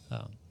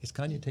 Is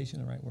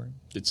connotation the right word?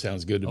 It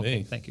sounds good to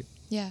me. Thank you.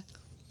 Yeah.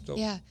 So,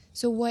 Yeah.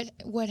 So what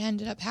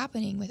ended up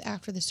happening with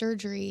after the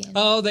surgery? And,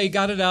 Oh, they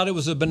got it out. It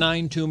was a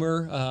benign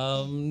tumor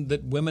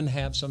that women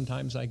have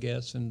sometimes, I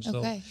guess. And so,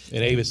 okay.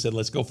 And Ava said,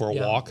 let's go for a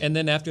yeah. walk. And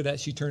then after that,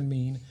 she turned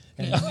mean.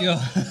 And,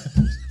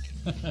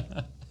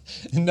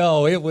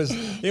 no, it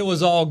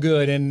was all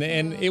good. And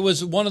it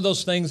was one of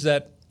those things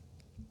that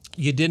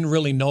you didn't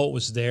really know it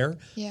was there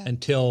Yeah.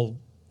 until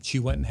she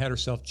went and had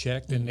herself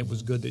checked, and it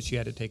was good that she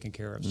had it taken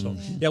care of. So,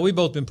 yeah, we've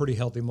both been pretty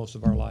healthy most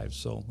of our lives,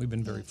 so we've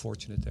been very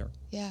fortunate there.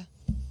 Yeah.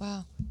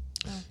 Wow.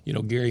 You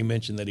know, Gary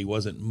mentioned that he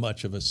wasn't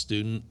much of a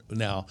student.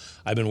 Now,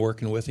 I've been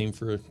working with him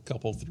for a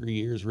couple, 3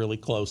 years really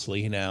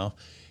closely now,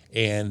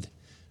 and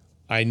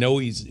I know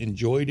he's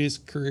enjoyed his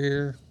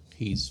career.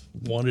 He's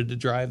wanted to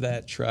drive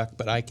that truck,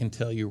 but I can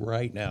tell you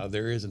right now,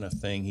 there isn't a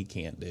thing he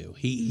can't do.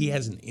 He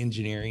has an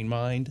engineering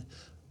mind.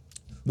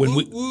 When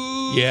when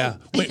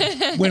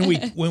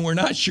we're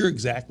not sure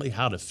exactly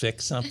how to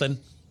fix something,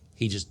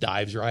 he just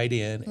dives right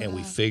in and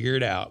we figure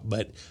it out.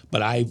 But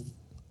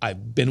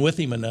I've been with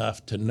him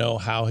enough to know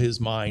how his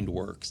mind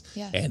works,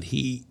 Yeah. and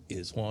he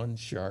is one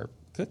sharp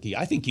cookie.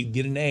 I think you'd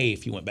get an A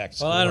if you went back to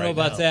school. Well, I don't know right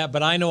about now. that,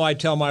 but I know I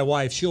tell my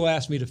wife, she'll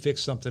ask me to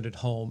fix something at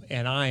home,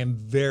 and I am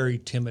very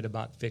timid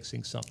about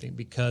fixing something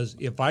because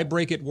if I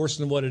break it worse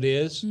than what it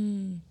is,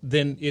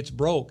 then it's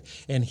broke.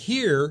 And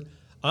here,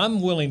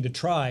 I'm willing to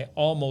try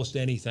almost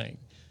anything.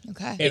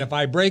 Okay. And if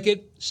I break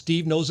it,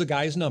 Steve knows the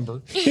guy's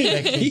number.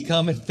 That he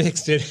come and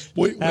fixed it.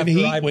 When after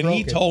he I when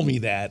he broke it. told me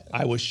that,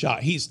 I was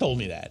shocked. He's told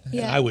me that, and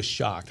Yeah. I was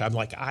shocked. I'm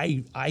like,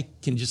 I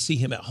can just see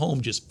him at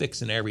home just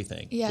fixing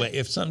everything. Yeah. But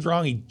if something's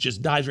wrong, he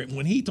just dives right.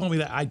 When he told me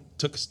that, I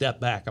took a step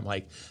back. I'm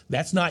like,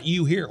 that's not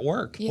you here at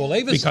work. Yeah. Well,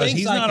 Avis Because thinks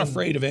he's I not can-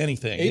 afraid of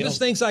anything. you Avis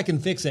know? thinks I can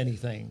fix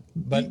anything,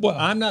 but Well-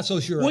 I'm not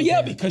so sure. Well, I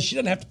yeah, can. because she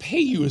doesn't have to pay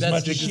you as That's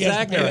much as she has to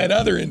exactly pay right. that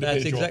other That's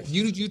individual.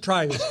 exactly. You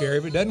try this, Gary.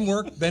 If it doesn't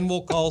work, then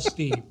we'll call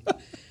Steve.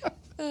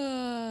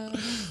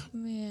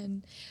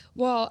 Man.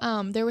 Well,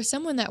 there was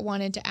someone that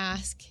wanted to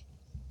ask,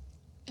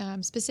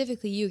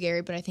 specifically you,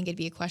 Gary, but I think it'd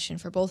be a question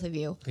for both of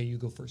you. Okay, you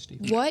go first,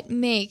 Steve. What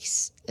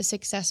makes a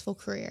successful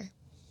career?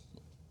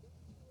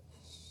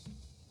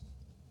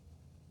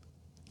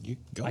 You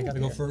go I got to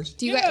go there. first.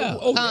 Do you Yeah. guys,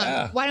 Oh,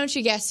 yeah. Why don't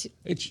you guess?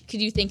 It's-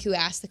 Could you think who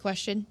asked the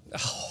question?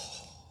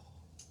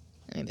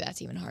 Maybe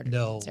that's even harder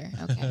No. to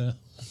answer. Okay.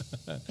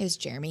 It was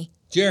Jeremy.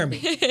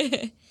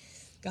 Jeremy.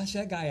 Gosh,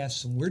 that guy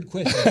asked some weird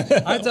questions.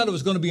 I thought it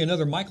was going to be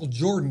another Michael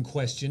Jordan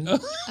question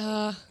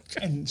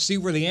and see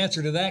where the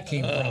answer to that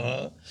came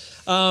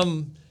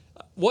from.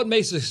 What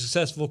makes a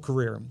successful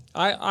career?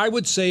 I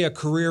would say a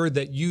career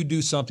that you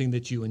do something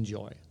that you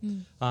enjoy.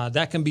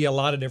 That can be a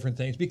lot of different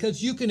things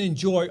because you can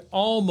enjoy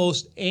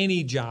almost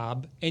any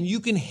job and you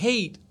can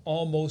hate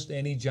almost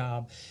any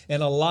job.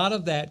 And a lot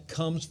of that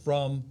comes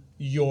from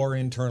your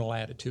internal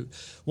attitude.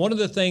 One of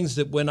the things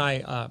that when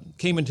I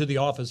came into the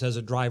office as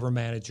a driver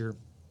manager,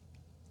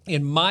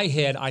 in my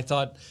head, I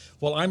thought,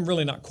 well, I'm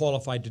really not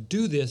qualified to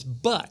do this,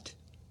 but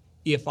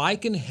if I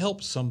can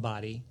help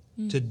somebody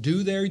to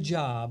do their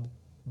job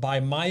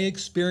by my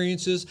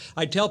experiences,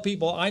 I tell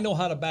people I know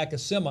how to back a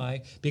semi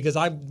because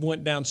I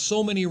went down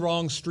so many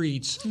wrong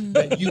streets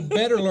that you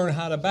better learn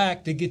how to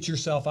back to get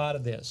yourself out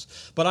of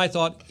this. But I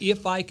thought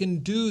if I can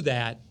do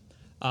that,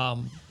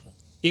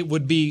 it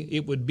would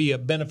be a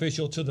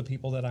beneficial to the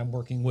people that I'm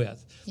working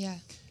with. Yeah.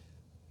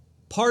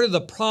 Part of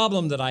the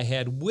problem that I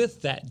had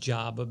with that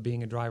job of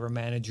being a driver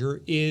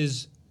manager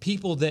is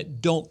people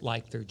that don't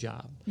like their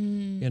job.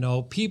 You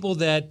know, people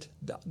that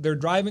they're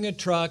driving a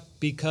truck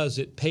because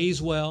it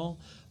pays well.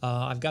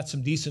 I've got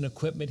some decent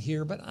equipment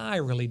here, but I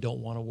really don't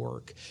want to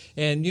work.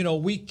 And, you know,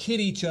 we kid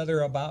each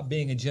other about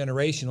being a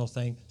generational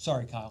thing.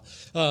 Sorry, Kyle.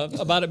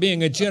 About it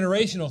being a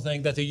generational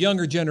thing, that the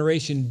younger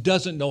generation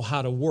doesn't know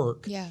how to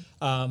work. Yeah.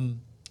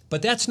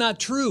 But that's not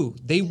true.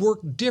 They work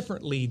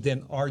differently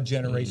than our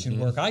generation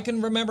work. I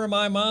can remember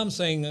my mom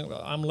saying,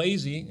 I'm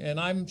lazy, and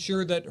I'm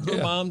sure that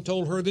her mom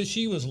told her that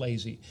she was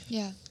lazy.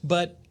 Yeah.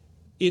 But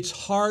it's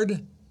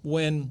hard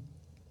when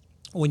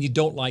you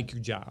don't like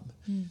your job,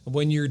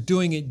 when you're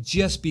doing it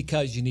just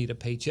because you need a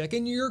paycheck,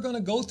 and you're going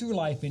to go through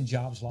life in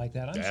jobs like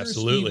that. I'm sure Steve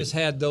Absolutely. has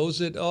had those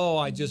that,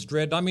 I just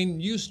dread. I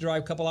mean, you used to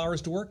drive a couple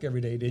hours to work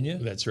every day, didn't you?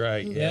 That's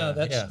right. Yeah,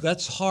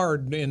 that's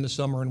hard in the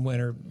summer and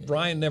winter.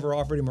 Brian never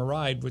offered him a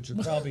ride, which is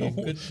probably a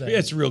good thing.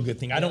 It's a real good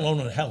thing. I don't own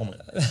a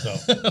helmet, so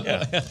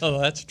yeah. Oh,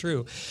 that's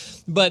true.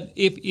 But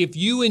if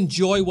you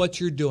enjoy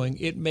what you're doing,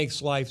 it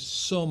makes life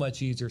so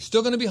much easier.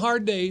 Still going to be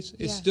hard days.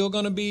 It's Yeah. still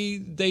going to be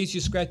days you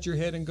scratch your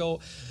head and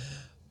go,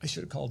 I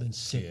should have called in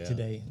sick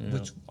today,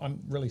 which I'm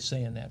really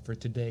saying that for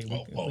today. We'd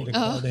have called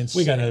in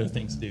We got sick. other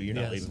things to do. You're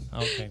not Yes.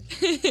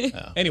 leaving. Okay.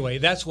 Anyway,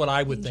 that's what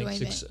I would think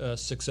Enjoyment.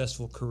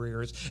 successful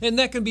careers, and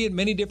that can be at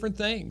many different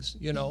things.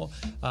 You know,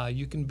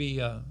 you can be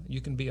a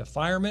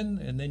fireman,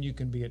 and then you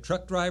can be a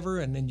truck driver,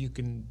 and then you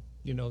can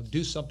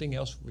do something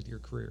else with your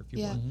career if you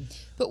Yeah. want.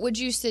 But would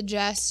you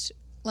suggest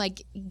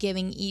like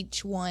giving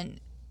each one,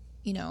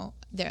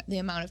 the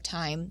amount of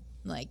time?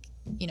 Like,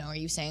 are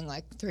you saying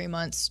like 3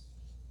 months?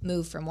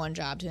 Move from one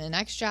job to the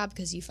next job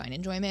because you find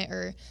enjoyment,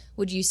 or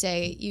would you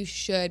say you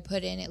should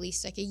put in at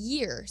least like a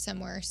year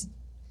somewhere?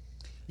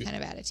 kind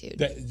of attitude.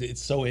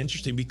 It's so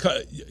interesting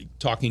because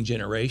talking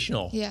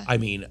generational. Yeah. I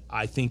mean,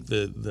 I think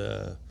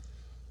the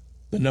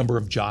number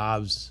of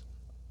jobs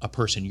a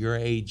person your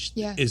age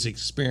Yeah. is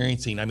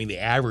experiencing. I mean, the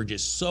average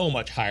is so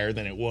much higher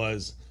than it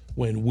was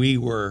when we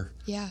were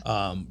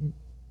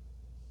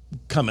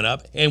coming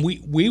up, and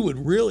we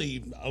would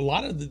really, a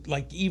lot of the,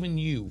 like even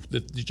you, the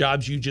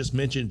jobs you just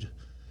mentioned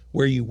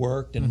where you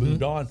worked and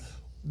moved on,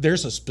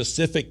 there's a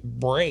specific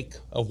break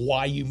of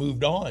why you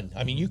moved on.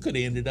 I mean, you could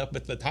have ended up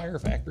at the tire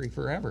factory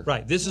forever.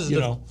 Right. This is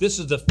You this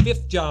is the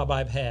 5th job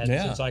I've had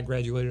Yeah. since I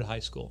graduated high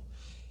school.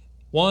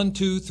 1,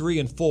 2, 3,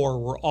 and 4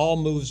 were all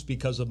moves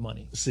because of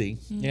money. See,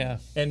 yeah.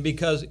 And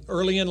because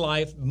early in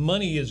life,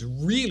 money is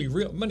really,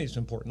 money is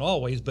important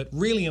always, but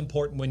really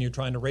important when you're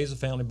trying to raise a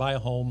family, buy a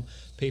home,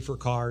 pay for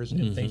cars,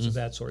 and things of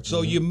that sort.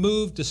 So you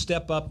move to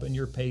step up in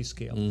your pay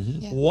scale.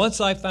 Yeah.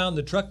 Once I found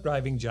the truck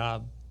driving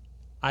job,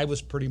 I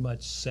was pretty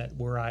much set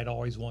where I'd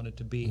always wanted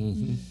to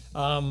be.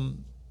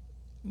 One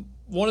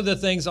of the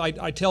things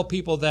I tell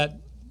people that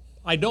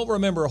I don't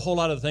remember a whole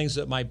lot of the things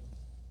that my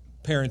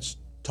parents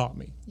taught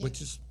me,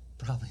 which is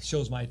probably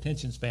shows my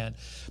attention span.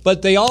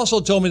 But they also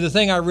told me the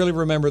thing I really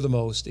remember the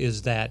most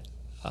is that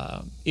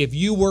if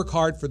you work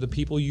hard for the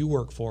people you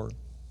work for,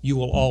 you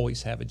will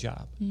always have a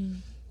job.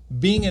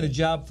 Being at a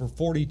job for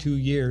 42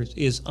 years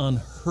is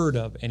unheard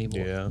of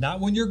anymore. Yeah. Not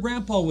when your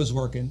grandpa was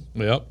working,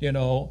 Yep. you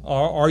know,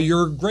 or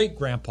your great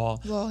grandpa.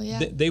 Well,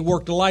 yeah. They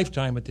worked a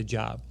lifetime at the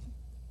job.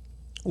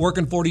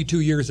 Working 42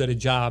 years at a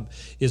job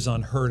is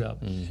unheard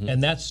of.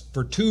 And that's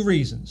for 2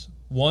 reasons.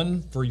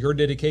 One, for your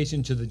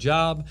dedication to the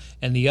job,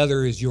 and the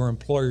other is your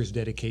employer's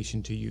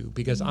dedication to you.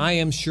 Because I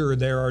am sure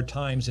there are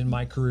times in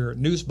my career at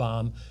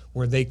Newsbomb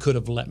where they could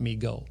have let me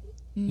go,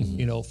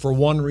 you know, for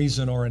one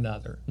reason or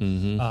another.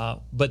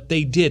 But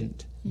they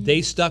didn't.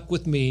 They stuck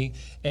with me.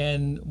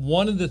 And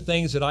one of the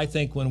things that I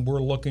think when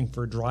we're looking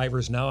for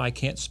drivers now, I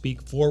can't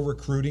speak for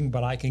recruiting,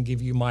 but I can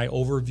give you my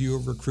overview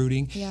of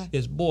recruiting, Yeah.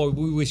 is, boy,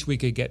 we wish we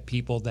could get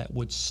people that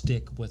would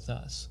stick with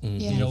us.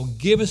 Yeah. You know,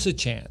 give us a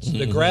chance.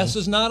 The grass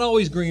is not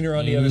always greener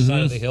on the other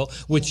side of the hill,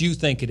 which you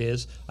think it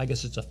is. I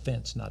guess it's a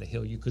fence, not a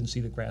hill. You couldn't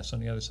see the grass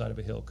on the other side of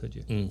a hill, could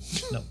you?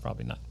 No,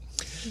 probably not.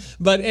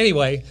 But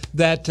anyway,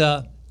 that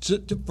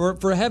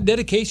for have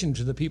dedication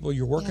to the people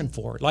you're working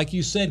for. Like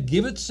you said,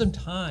 give it some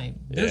time.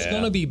 There's Yeah.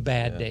 going to be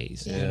bad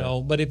days, you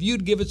know. But if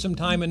you'd give it some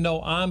time and know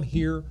I'm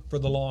here for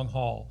the long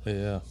haul,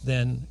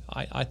 then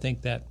I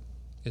think that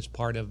is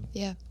part of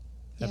Yeah.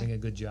 having a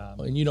good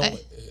job. And you know,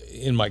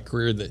 in my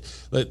career,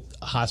 the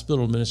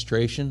hospital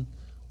administration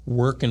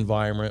work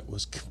environment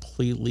was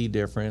completely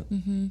different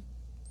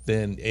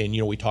than, and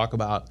you know, we talk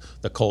about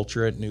the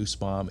culture at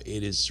Newsbomb.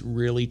 It is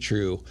really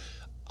true.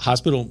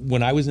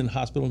 When I was in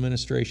hospital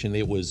administration,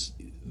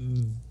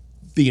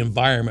 the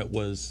environment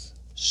was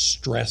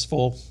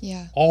stressful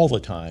Yeah. all the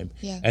time.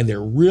 Yeah. And there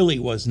really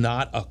was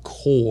not a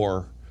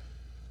core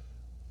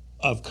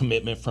of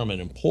commitment from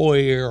an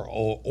employer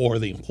or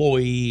the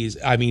employees.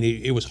 I mean,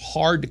 it was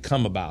hard to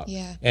come about.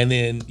 Yeah. And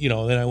then, you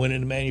know, then I went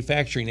into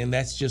manufacturing, and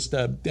that's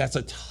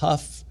a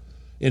tough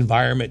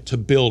environment to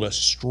build a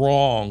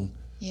strong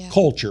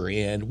culture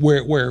in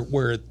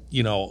where,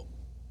 you know,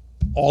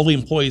 all the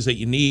employees that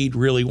you need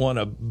really want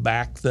to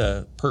back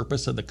the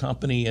purpose of the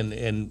company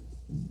and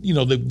you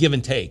know, the give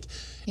and take.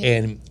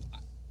 And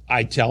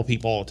I tell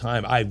people all the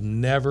time, I've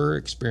never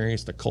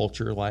experienced a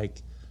culture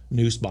like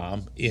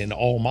Newsbomb in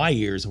all my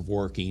years of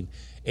working.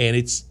 And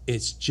it's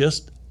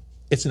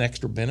an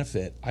extra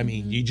benefit. I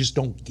mean, you just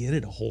don't get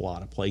it a whole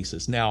lot of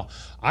places. Now,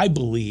 I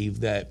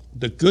believe that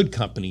the good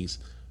companies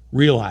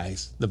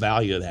realize the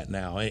value of that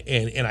now.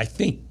 And I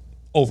think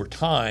over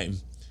time,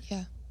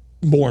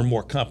 more and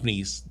more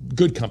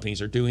good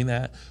companies are doing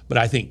that, but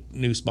I think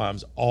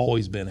Newsbomb's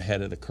always been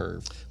ahead of the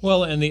curve.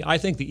 Well, and I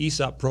think the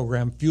ESOP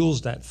program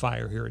fuels that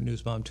fire here at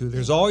Newsbomb too.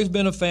 There's always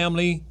been a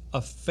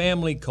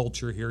family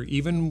culture here,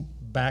 even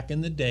back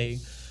in the day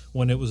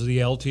when it was the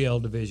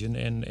LTL division,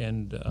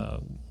 and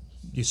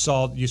you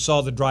saw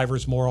the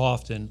drivers more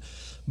often.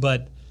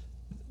 But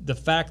the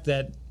fact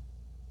that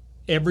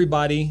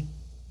everybody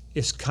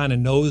is kind of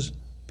knows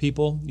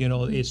people, you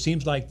know, it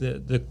seems like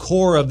the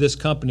core of this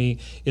company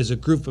is a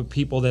group of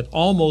people that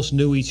almost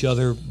knew each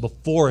other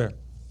before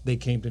they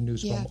came to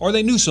Newsbomb, or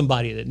they knew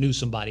somebody that knew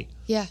somebody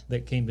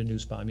that came to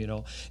Newsbomb, you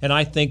know. And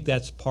I think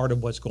that's part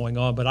of what's going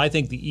on. But I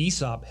think the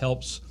ESOP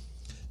helps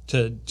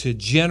to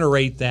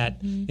generate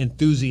that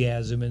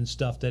enthusiasm and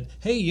stuff that,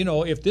 hey, you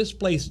know, if this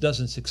place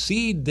doesn't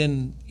succeed,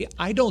 then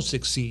I don't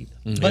succeed.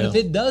 But if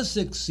it does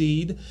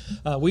succeed,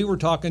 we were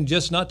talking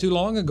just not too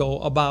long ago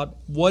about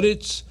what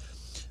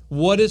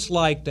it's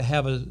like to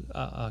have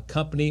a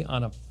company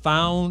on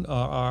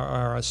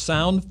a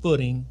sound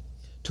footing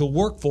to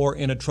work for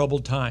in a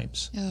troubled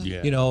times.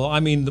 Yeah. You know, I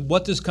mean,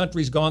 what this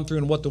country's gone through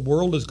and what the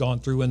world has gone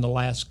through in the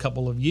last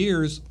couple of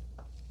years,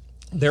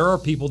 there are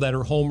people that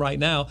are home right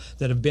now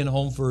that have been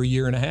home for a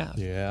year and a half.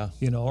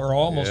 You know, or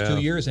almost 2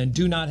 years and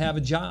do not have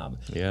a job.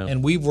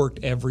 And we've worked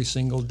every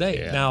single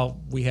day. Now,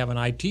 we have an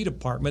IT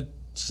department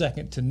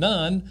second to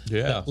none.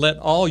 Yeah. Let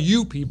all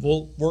you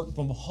people work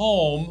from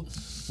home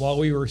while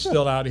we were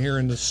still out here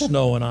in the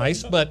snow and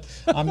ice. But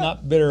I'm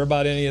not bitter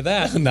about any of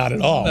that. Not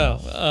at all.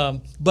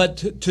 No.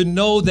 But to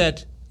know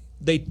that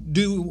they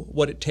do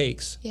what it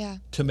takes Yeah.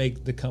 to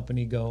make the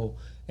company go.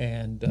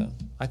 And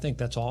I think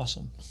that's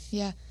awesome.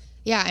 Yeah.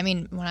 Yeah, I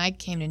mean, when I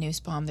came to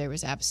Nussbaum, there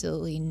was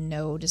absolutely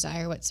no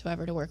desire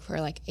whatsoever to work for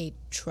like a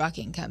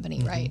trucking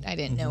company, right? I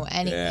didn't know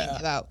anything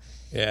about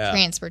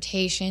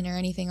transportation or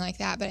anything like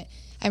that. But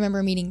I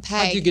remember meeting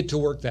Peg. How'd you get to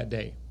work that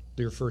day,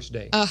 your first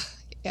day?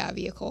 Yeah, a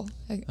vehicle,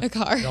 a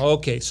car.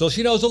 Okay, so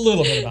she knows a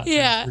little bit about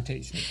Yeah.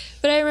 transportation.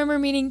 But I remember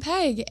meeting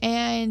Peg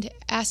and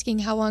asking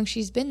how long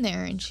she's been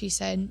there. And she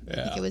said, I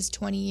think it was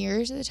 20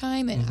 years at the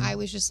time. And I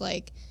was just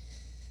like,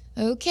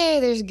 okay,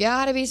 there's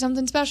got to be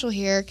something special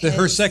here.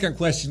 Her second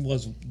question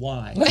was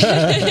why?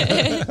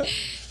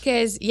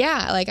 Because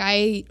yeah, like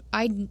I,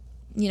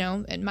 you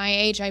know, at my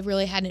age, I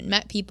really hadn't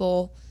met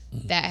people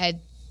that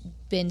had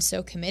been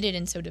so committed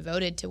and so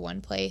devoted to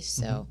one place.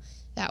 So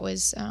that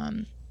was,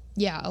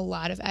 yeah, a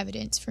lot of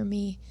evidence for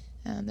me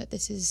that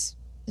this is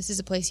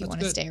a place you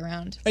want to good. stay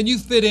around. And you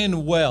fit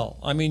in well.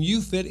 I mean,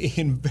 you fit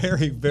in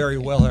very, very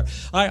well there.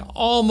 I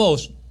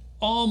almost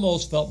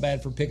felt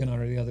bad for picking on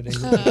her the other day.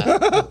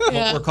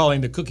 What we're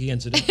calling the cookie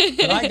incident.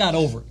 But I got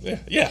over it.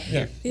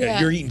 Yeah.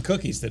 You're eating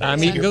cookies today. I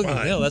so mean, you're cookies.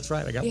 fine. Yeah, that's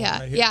right. I got one Yeah,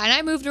 right here. yeah, and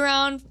I moved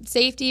around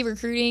safety,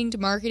 recruiting to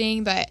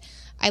marketing, but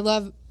I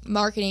love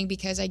marketing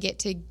because I get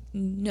to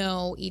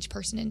know each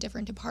person in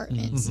different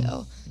departments.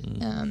 So,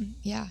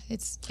 yeah,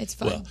 it's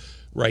fun. Well,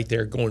 right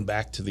there, going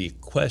back to the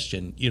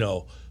question, you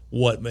know,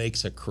 what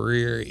makes a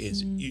career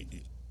is, the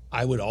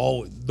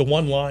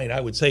one line I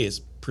would say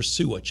is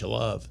pursue what you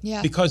love.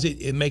 Yeah. Because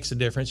it makes a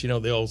difference. You know,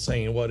 the old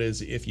saying, what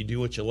is, if you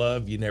do what you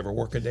love, you never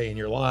work a day in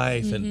your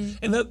life. And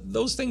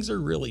those things are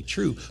really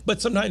true.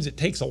 But sometimes it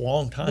takes a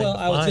long time Well, to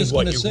I was find just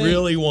what gonna you say,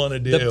 really want to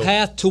do. The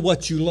path to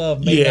what you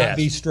love may not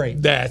be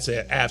straight. That's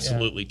it.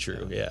 Absolutely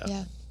true.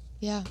 Yeah.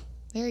 Yeah,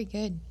 very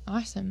good.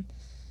 Awesome.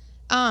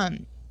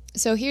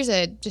 So here's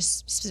a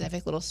just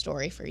specific little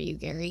story for you,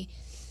 Gary.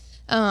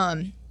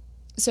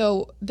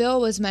 So Bill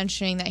was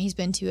mentioning that he's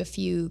been to a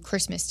few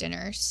Christmas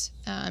dinners,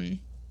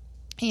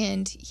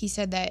 and he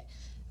said that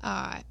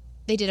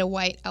they did a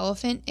white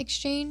elephant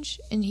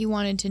exchange, and he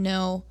wanted to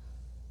know,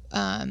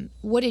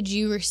 what did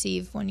you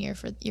receive one year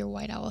for your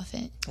white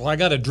elephant? Well, I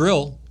got a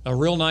drill, a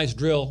real nice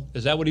drill.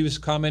 Is that what he was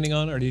commenting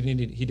on, or he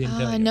didn't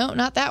tell you? No,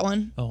 not that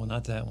one. Oh,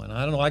 not that one.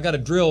 I don't know. I got a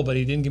drill, but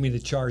he didn't give me the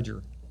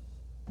charger.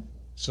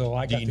 So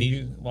I got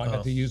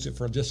to use it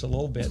for just a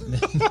little bit, and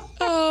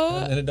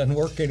then it doesn't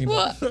work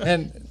anymore.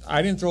 And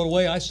I didn't throw it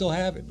away. I still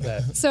have it.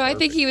 So I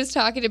think he was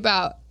talking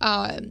about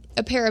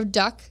a pair of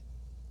duck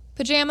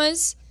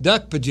pajamas.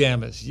 Duck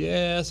pajamas,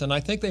 yes. And I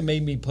think they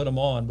made me put them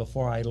on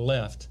before I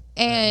left.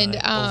 And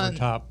over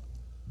top.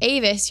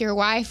 Avis, your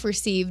wife,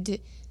 received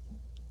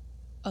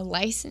a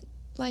license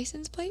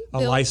plate. A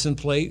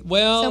license plate.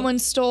 Well, Someone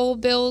stole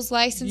Bill's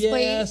license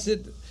plate. yes,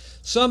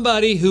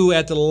 somebody who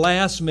at the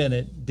last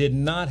minute did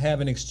not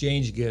have an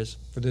exchange gift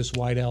for this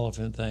white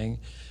elephant thing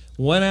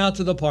went out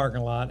to the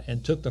parking lot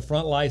and took the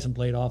front license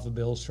plate off of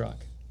Bill's truck.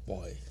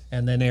 Boy.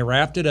 And then they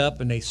wrapped it up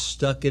and they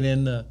stuck it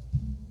in the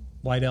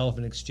white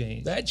elephant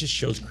exchange. That just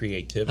shows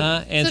creativity.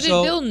 And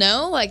So did Bill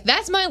know? Like,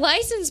 that's my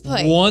license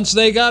plate. once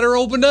they got her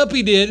opened up,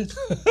 he did.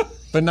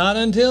 But not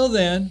until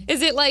then.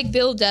 Is it like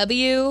Bill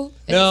W? in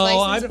his No,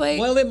 license plate?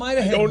 well, it might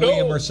have had don't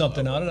William know. or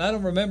something on it. I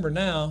don't remember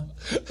now.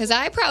 Because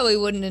I probably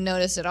wouldn't have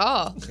noticed at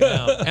all.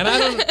 Yeah. And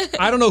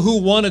I don't know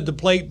who wanted the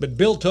plate, but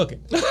Bill took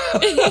it.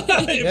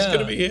 It was going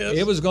to be his.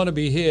 It was going to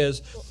be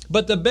his.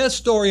 But the best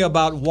story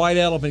about white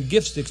elephant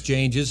gift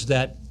exchanges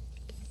that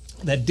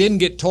didn't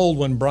get told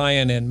when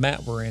Brian and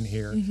Matt were in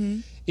here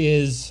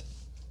is,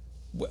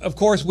 of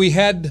course, we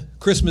had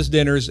Christmas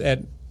dinners at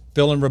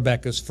Bill and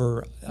Rebecca's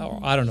for,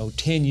 I don't know,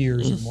 10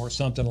 years or more,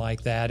 something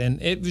like that.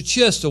 And it was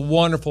just a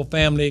wonderful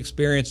family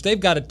experience. They've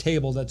got a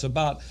table that's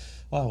about,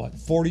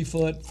 40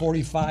 foot,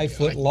 45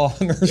 foot long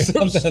or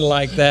something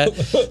like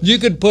that. You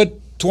could put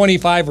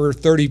 25 or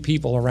 30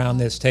 people around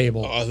this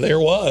table. There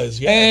was,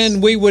 yes.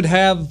 And we would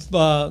have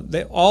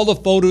all the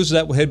photos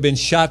that had been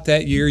shot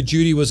that year.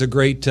 Judy was a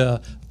great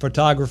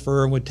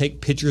photographer and would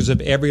take pictures of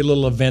every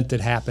little event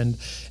that happened.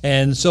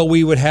 And so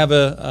we would have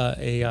a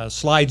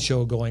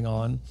slideshow going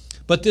on.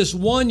 But this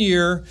one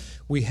year,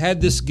 we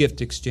had this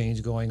gift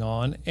exchange going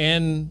on.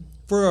 And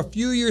for a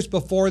few years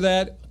before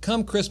that,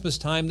 come Christmas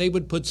time, they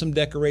would put some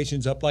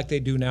decorations up like they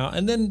do now.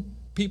 And then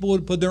people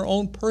would put their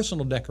own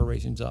personal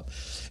decorations up.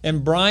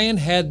 And Brian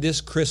had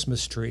this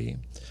Christmas tree,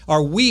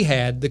 or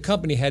the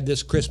company had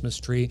this Christmas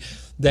tree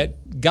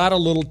that got a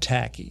little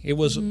tacky. It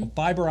was a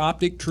fiber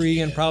optic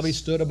tree and probably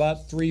stood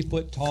about 3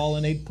 foot tall,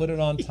 and they'd put it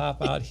on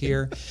top out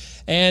here.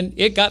 And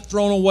it got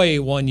thrown away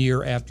one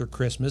year after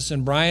Christmas,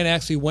 and Brian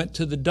actually went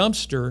to the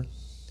dumpster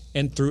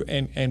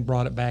and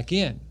brought it back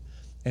in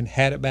and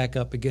had it back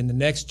up again the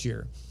next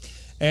year.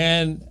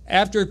 And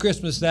after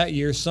Christmas that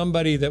year,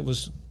 somebody that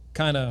was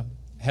kind of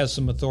has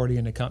some authority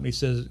in the company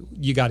says,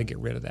 you got to get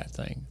rid of that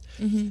thing.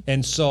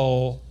 And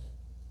so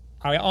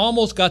I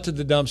almost got to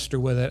the dumpster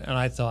with it, and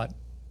I thought,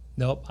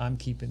 nope, I'm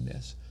keeping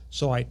this.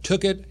 So I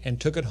took it and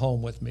took it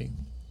home with me.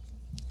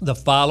 The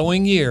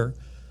following year,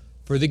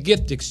 for the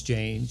gift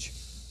exchange,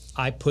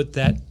 I put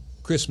that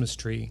Christmas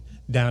tree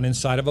down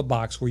inside of a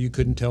box where you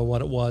couldn't tell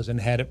what it was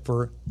and had it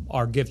for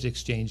our gift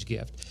exchange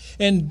gift.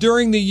 And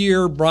during the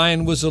year,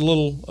 Brian was a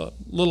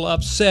little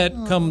upset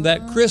come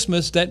that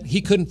Christmas that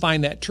he couldn't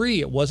find that tree.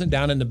 It wasn't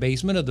down in the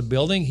basement of the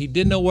building. He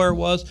didn't know where it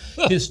was.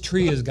 His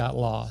tree has got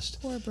lost.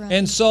 Poor Brian.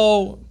 And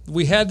so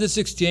we had this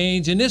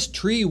exchange, and this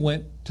tree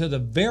went to the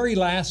very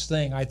last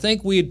thing. I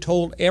think we had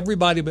told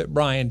everybody but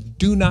Brian,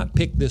 do not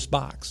pick this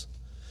box.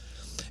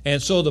 And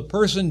so the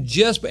person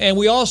and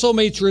we also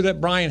made sure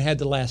that Brian had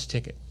the last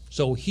ticket.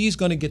 So he's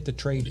going to get the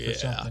trade for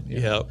something. You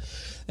know?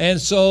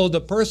 And so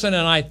the person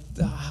I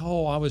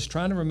was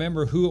trying to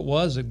remember who it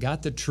was that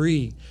got the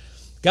tree.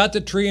 Got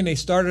the tree and they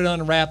started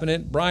unwrapping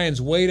it.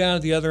 Brian's way down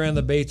at the other end of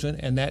the basement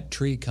and that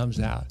tree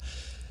comes out.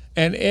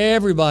 And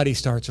everybody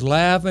starts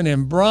laughing.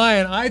 And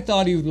Brian, I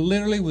thought he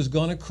literally was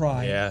going to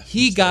cry. Yeah,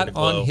 he got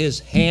on his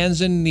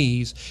hands and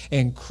knees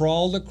and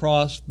crawled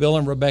across Bill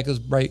and Rebecca's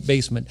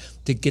basement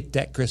to get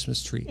that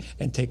Christmas tree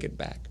and take it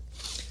back.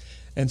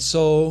 And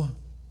so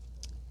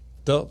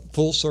the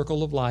full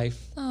circle of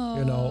life,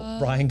 you know,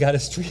 Brian got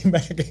his tree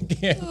back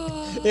again.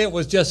 It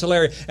was just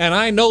hilarious. And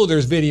I know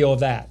there's video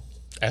of that.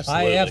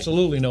 Absolutely. I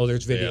absolutely know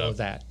there's video of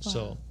that. Wow.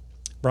 So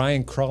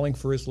Brian crawling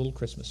for his little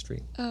Christmas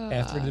tree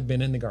after it had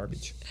been in the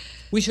garbage.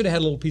 We should have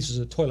had little pieces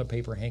of toilet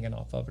paper hanging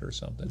off of it or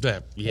something.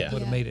 Would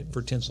have made it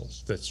for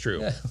tinsels. That's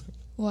true. Yeah.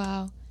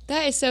 Wow.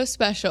 That is so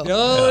special.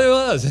 Oh, it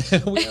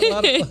was. We had a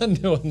lot of fun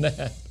doing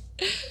that.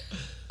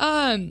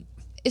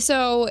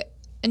 So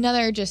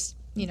another just,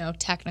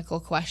 technical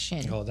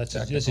question. Oh, this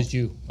is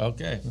you.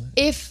 Okay.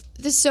 If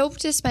the soap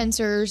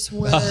dispensers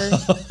were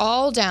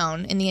all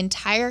down in the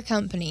entire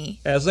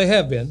company, as they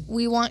have been,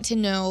 we want to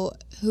know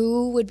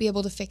who would be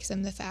able to fix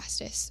them the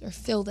fastest or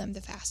fill them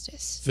the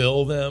fastest.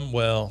 Fill them?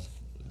 Well,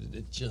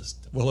 it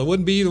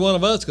wouldn't be either one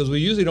of us because we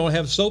usually don't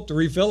have soap to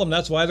refill them.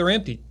 That's why they're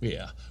empty.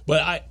 Yeah.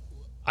 But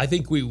I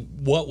think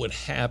what would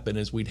happen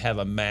is we'd have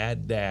a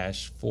mad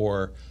dash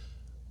for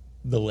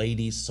the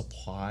ladies'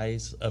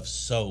 supplies of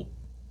soap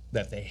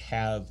that they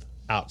have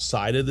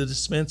outside of the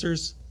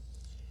dispensers,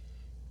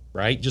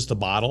 right? Just the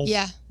bottles.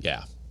 Yeah.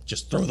 Yeah.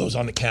 Just throw those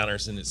on the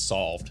counters and it's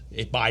solved.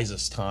 It buys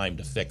us time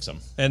to fix them.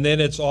 And then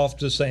it's off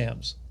to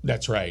Sam's.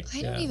 That's right.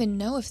 I don't even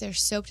know if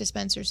there's soap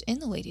dispensers in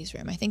the ladies'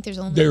 room. I think there's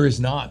only... There is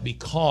not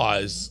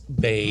because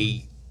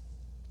we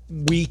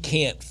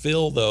can't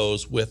fill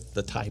those with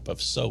the type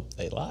of soap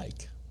they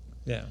like.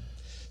 Yeah.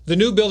 The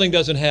new building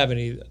doesn't have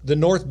any. The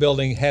north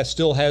building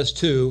still has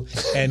two,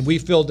 and we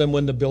filled them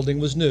when the building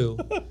was new,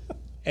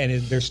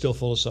 and they're still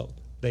full of soap.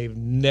 They've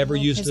never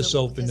used the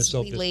soap in the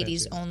soap dispensers.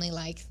 Ladies only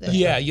like the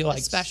you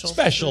like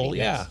special.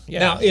 Yeah.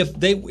 Now,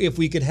 if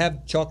we could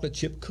have chocolate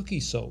chip cookie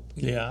soap,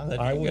 that'd be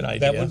a good idea.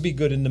 That would be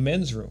good in the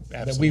men's room.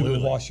 Absolutely. That we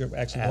would wash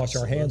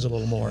our hands a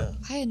little more.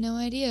 I had no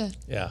idea.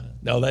 Yeah.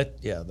 No,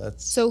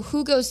 that's. So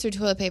who goes through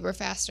toilet paper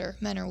faster,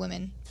 men or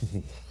women?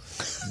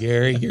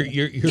 Gary,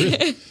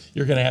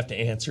 you're going to have to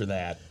answer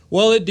that.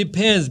 Well, it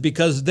depends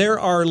because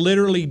there are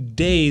literally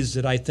days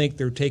that I think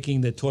they're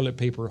taking the toilet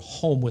paper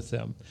home with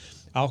them.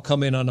 I'll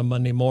come in on a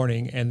Monday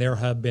morning and there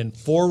have been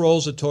 4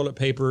 rolls of toilet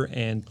paper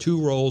and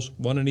 2 rolls,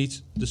 one in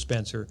each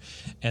dispenser,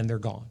 and they're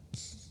gone.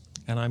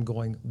 And I'm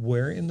going,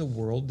 where in the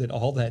world did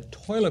all that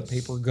toilet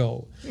paper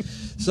go?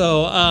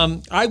 So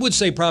I would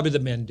say probably the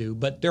men do,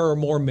 but there are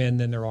more men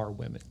than there are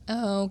women.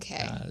 Oh,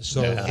 okay. That's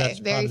very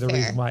probably the fair.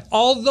 reason why.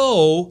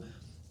 Although,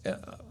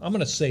 I'm going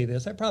to say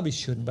this, I probably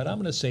shouldn't, but I'm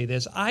going to say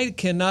this. I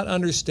cannot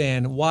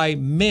understand why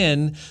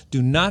men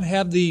do not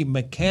have the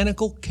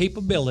mechanical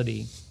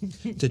capability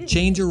to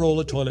change a roll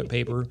of toilet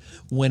paper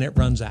when it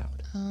runs out.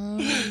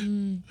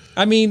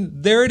 I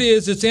mean, there it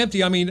is. It's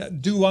empty. I mean,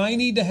 do I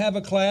need to have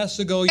a class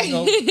to go,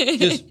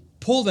 just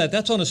pull that?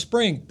 That's on a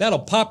spring. That'll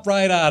pop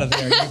right out of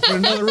there. You put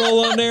another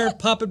roll on there,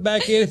 pop it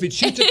back in. If it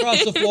shoots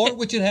across the floor,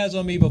 which it has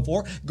on me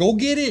before, go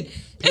get it.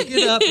 Pick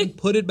it up and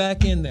put it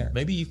back in there.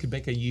 Maybe you could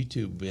make a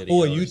YouTube video.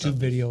 Oh, a YouTube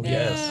video.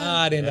 Yes.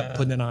 I'd end up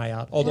putting an eye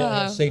out. Although I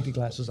have safety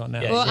glasses on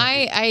now. Well,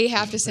 I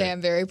have to say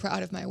I'm very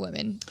proud of my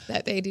women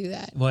that they do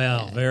that.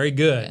 Well, very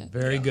good,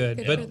 very good.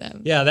 Good But for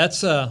them. yeah,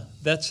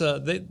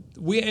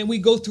 we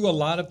go through a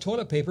lot of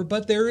toilet paper,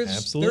 but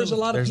there's a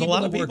lot of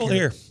people that work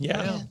here.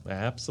 Yeah,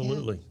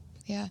 absolutely.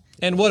 Yeah.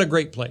 And what a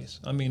great place.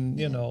 I mean,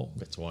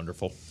 It's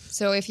wonderful.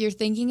 So if you're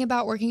thinking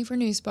about working for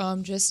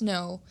Newsbomb, just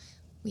know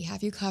we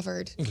have you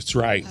covered. That's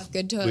right. Have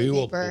good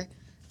toilet paper.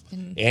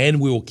 And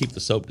we will keep the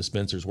soap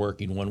dispensers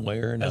working one way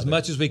or another. as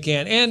much as we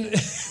can. And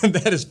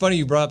that is funny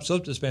you brought up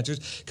soap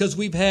dispensers because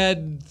we've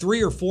had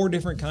 3 or 4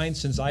 different kinds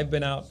since I've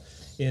been out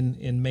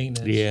in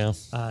maintenance.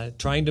 Yeah.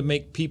 Trying to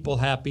make people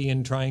happy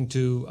and trying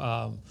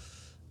to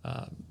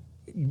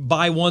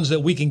buy ones that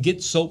we can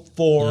get soap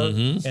for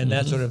and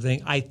that sort of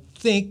thing. I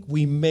think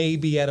we may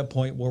be at a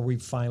point where we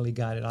finally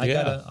got it. I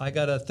Yeah.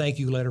 got a thank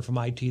you letter from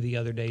IT the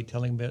other day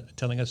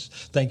telling us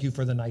thank you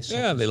for the nice.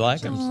 Yeah, they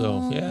like them.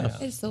 So yeah,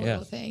 It's the yeah.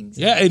 little things.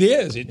 Yeah, it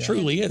is. It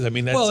truly is. I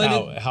mean, that's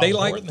Well, and how they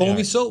like important they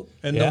foamy are. soap,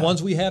 and Yeah. the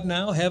ones we have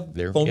now have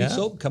They're- foamy yeah.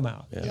 soap come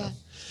out. Yeah.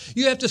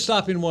 You have to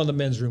stop in one of the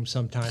men's rooms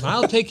sometime.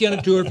 I'll take you on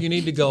a tour if you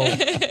need to go.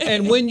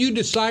 And when you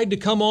decide to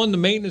come on the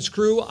maintenance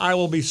crew, I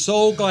will be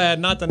so glad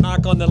not to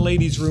knock on the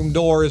ladies' room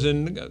doors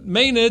and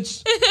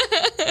maintenance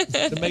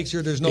to make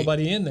sure there's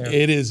nobody in there.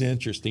 It is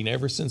interesting.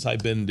 Ever since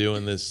I've been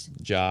doing this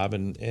job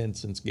and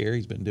since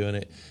Gary's been doing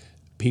it,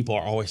 people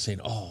are always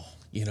saying, "Oh,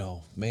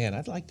 man,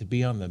 I'd like to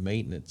be on the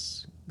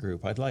maintenance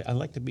group. I'd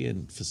like to be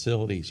in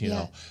facilities, Yeah.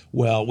 know."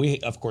 Well, we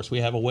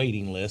have a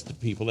waiting list of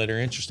people that are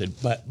interested,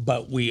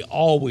 but we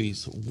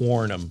always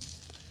warn them.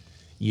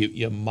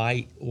 You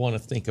might want to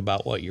think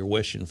about what you're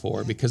wishing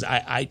for, because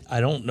I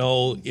don't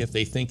know if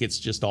they think it's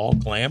just all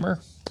glamour,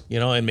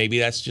 and maybe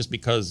that's just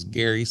because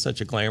Gary's such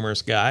a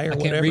glamorous guy or I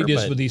can't whatever. read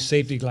this but with these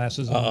safety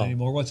glasses on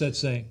anymore. What's that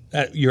say?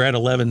 you're at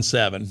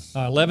 11.7.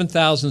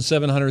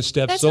 11,700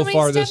 steps That's so how many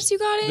far steps you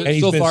got in? And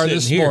he's so been far sitting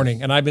this here.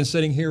 morning, and I've been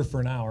sitting here for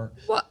an hour.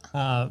 What?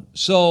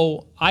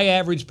 So I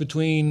average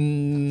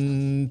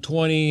between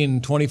 20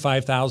 and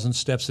 25,000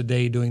 steps a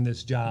day doing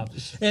this job.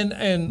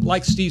 And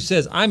like Steve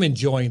says, I'm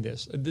enjoying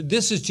this.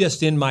 This is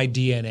just in my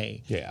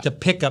DNA to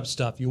pick up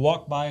stuff. You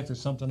walk by, if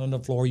there's something on the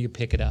floor, you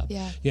pick it up.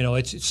 Yeah.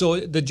 It's so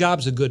the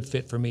job's a good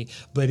fit for me,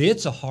 but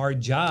it's a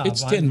hard job.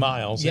 It's 10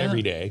 miles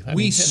every day. I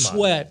we mean, 10 miles.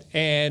 sweat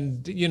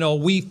and,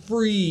 we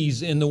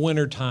freeze in the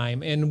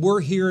wintertime, and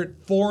we're here at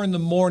 4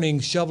 a.m.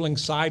 shoveling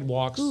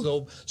sidewalks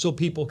so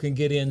people can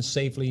get in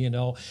safely,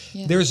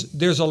 Yeah.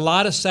 There's a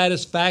lot of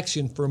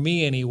satisfaction for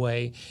me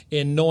anyway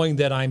in knowing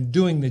that I'm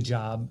doing the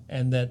job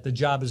and that the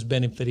job is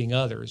benefiting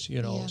others,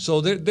 Yeah. So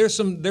there's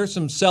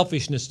some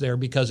selfishness there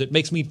because it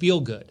makes me feel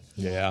good.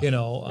 Yeah.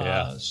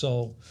 Yeah.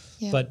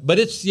 Yeah. But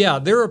it's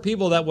there are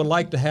people that would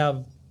like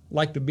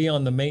to be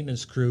on the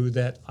maintenance crew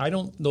that I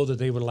don't know that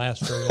they would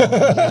last very long. on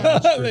the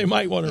maintenance crew. They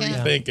might want to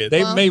Yeah. rethink it.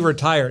 They may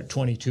retire at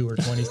 22 or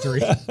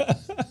 23.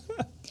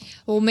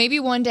 Well, maybe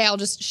one day I'll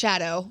just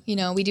shadow. We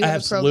do have a program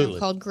Absolutely.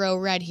 called Grow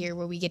Red here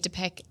where we get to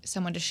pick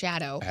someone to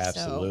shadow. So.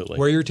 Absolutely.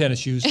 Wear your tennis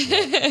shoes.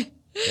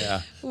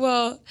 Yeah.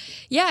 Well,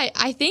 yeah,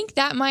 I think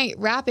that might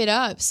wrap it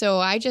up. So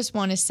I just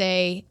want to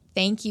say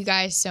thank you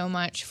guys so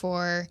much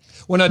for.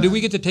 Well, now, do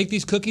we get to take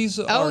these cookies?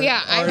 Oh, or,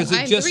 yeah. Or is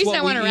it the just reason what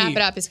I want to we wrap eat?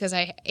 it up is because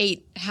I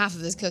ate half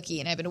of this cookie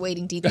and I've been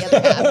waiting to eat the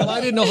other half. Well,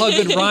 I didn't know how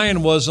good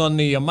Ryan was on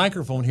the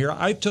microphone here.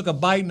 I took a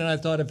bite and I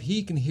thought if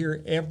he can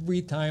hear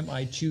every time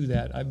I chew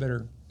that, I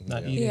better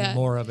not eat Yeah. any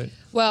more of it.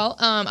 Well,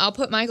 I'll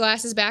put my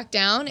glasses back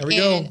down we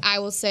and go. I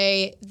will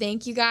say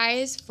thank you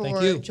guys Thank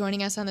for you.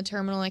 joining us on the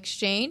Terminal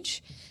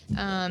Exchange.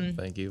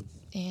 Thank you.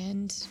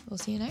 And we'll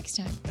see you next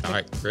time. All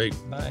right. Great.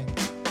 Bye.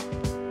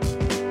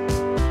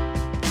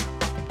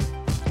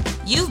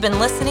 You've been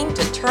listening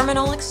to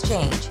Terminal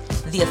Exchange,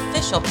 the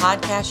official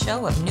podcast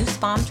show of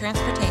Nussbaum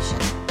Transportation.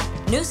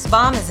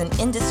 Nussbaum is an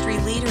industry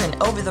leader in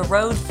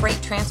over-the-road freight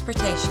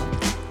transportation.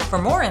 For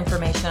more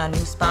information on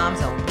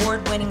Nussbaum's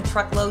award-winning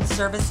truckload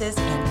services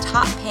and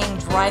top-paying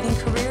driving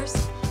careers,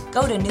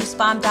 go to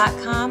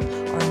nussbaum.com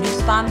or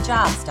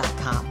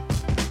nussbaumjobs.com.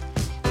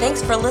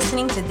 Thanks for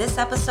listening to this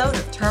episode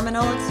of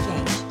Terminal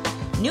Exchange.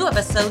 New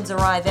episodes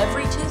arrive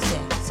every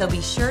Tuesday, so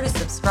be sure to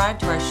subscribe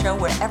to our show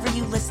wherever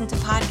you listen to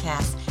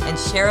podcasts and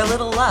share a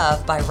little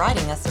love by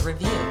writing us a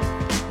review.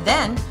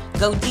 Then,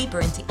 go deeper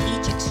into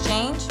each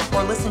exchange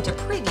or listen to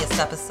previous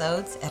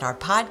episodes at our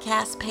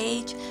podcast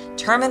page,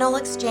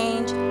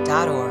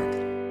 terminalexchange.org.